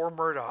message for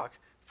Murdoch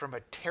from a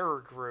terror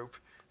group,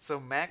 so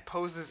Mac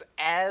poses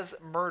as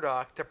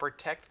Murdoch to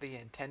protect the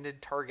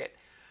intended target.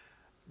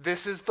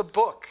 This is the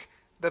book,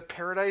 The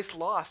Paradise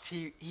Lost.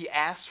 He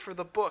asked for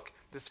the book.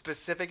 the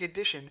specific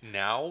edition.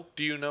 Now,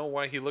 do you know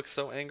why he looks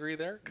so angry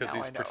there? Because Now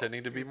he's I know.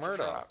 pretending to be It's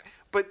Murdoch.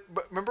 But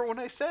remember when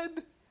I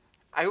said,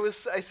 I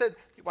said,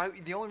 why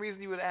the only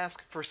reason you would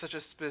ask for such a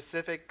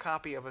specific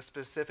copy of a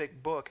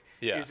specific book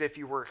Yeah. is if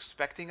you were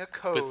expecting a But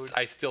code.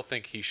 I still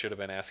think he should have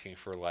been asking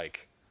for,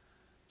 like,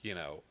 you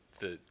know,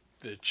 the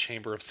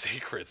Chamber of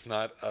Secrets,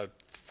 not a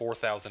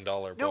 $4,000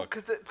 book. No,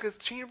 because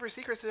Chamber of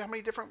Secrets has how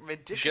many different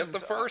editions? Get the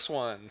first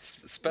one.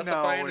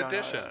 Specify an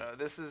edition. No.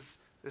 This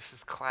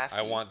is classy.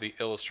 I want the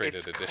illustrated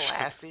It's edition.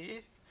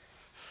 classy.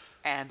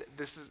 And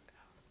this is,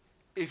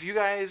 if you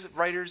guys,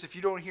 writers, if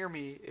you don't hear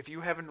me, if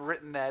you haven't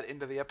written that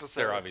into the episode.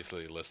 They're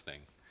obviously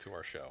listening to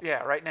our show.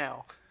 Yeah, right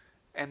now.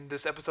 And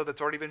this episode that's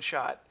already been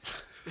shot,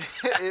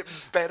 it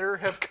better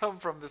have come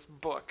from this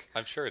book.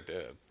 I'm sure it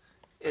did.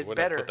 It wouldn't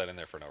better. have put that in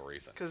there for no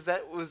reason. Because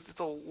it's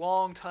a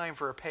long time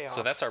for a payoff.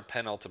 So that's our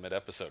penultimate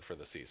episode for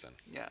the season.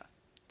 Yeah.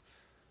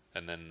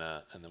 And then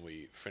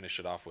we finish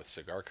it off with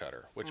Cigar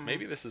Cutter, which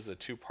maybe this is a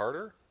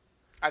two-parter.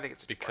 I think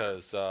it's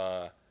Because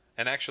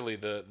and actually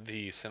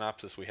the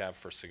synopsis we have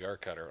for Cigar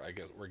Cutter, I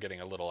guess we're getting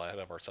a little ahead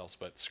of ourselves,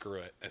 but screw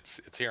it. It's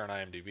here on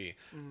IMDb.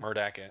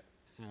 Murdoch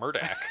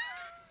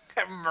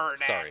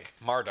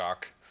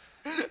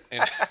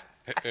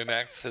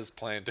enacts his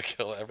plan to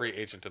kill every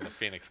agent in the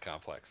Phoenix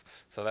complex.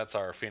 So that's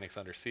our Phoenix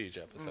Under Siege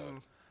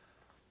episode.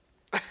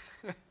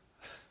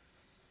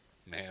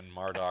 Man,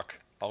 Murdoch,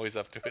 always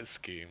up to his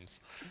schemes.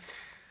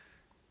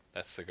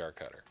 That's Cigar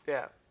Cutter.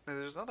 Yeah. And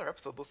there's another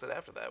episode listed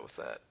after that. What's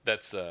that?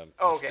 That's a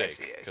Oh, okay.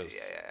 mistake. I see.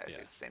 Yeah. I see. yeah.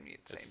 It's same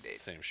It's date.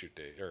 Same shoot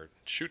day.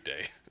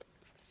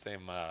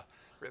 Same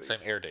Release. same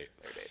air date.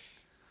 Air date.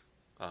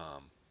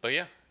 But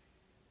yeah.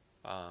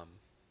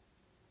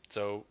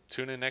 So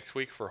tune in next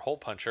week for Hole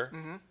Puncher.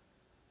 Mm-hmm.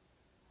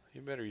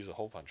 You better use a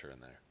hole puncher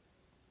in there.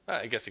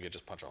 I guess you could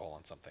just punch a hole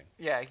in something.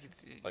 Yeah.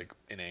 Like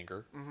in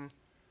anger. Mm-hmm.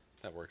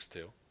 That works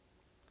too.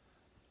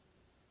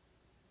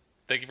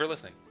 Thank you for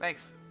listening.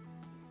 Thanks.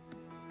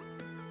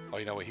 Oh,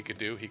 you know what he could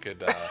do? He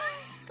could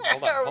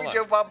hold on. Are we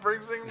Joe Bob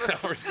Briggsing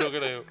this?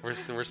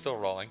 we're still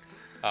rolling.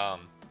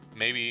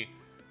 Maybe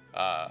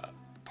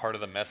part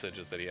of the message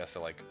is that he has to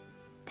like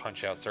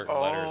punch out certain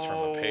letters from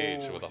a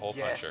page with a hole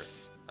puncher.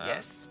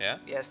 Yes. Yeah?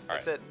 Yes, All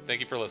that's right. it.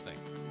 Thank you for listening.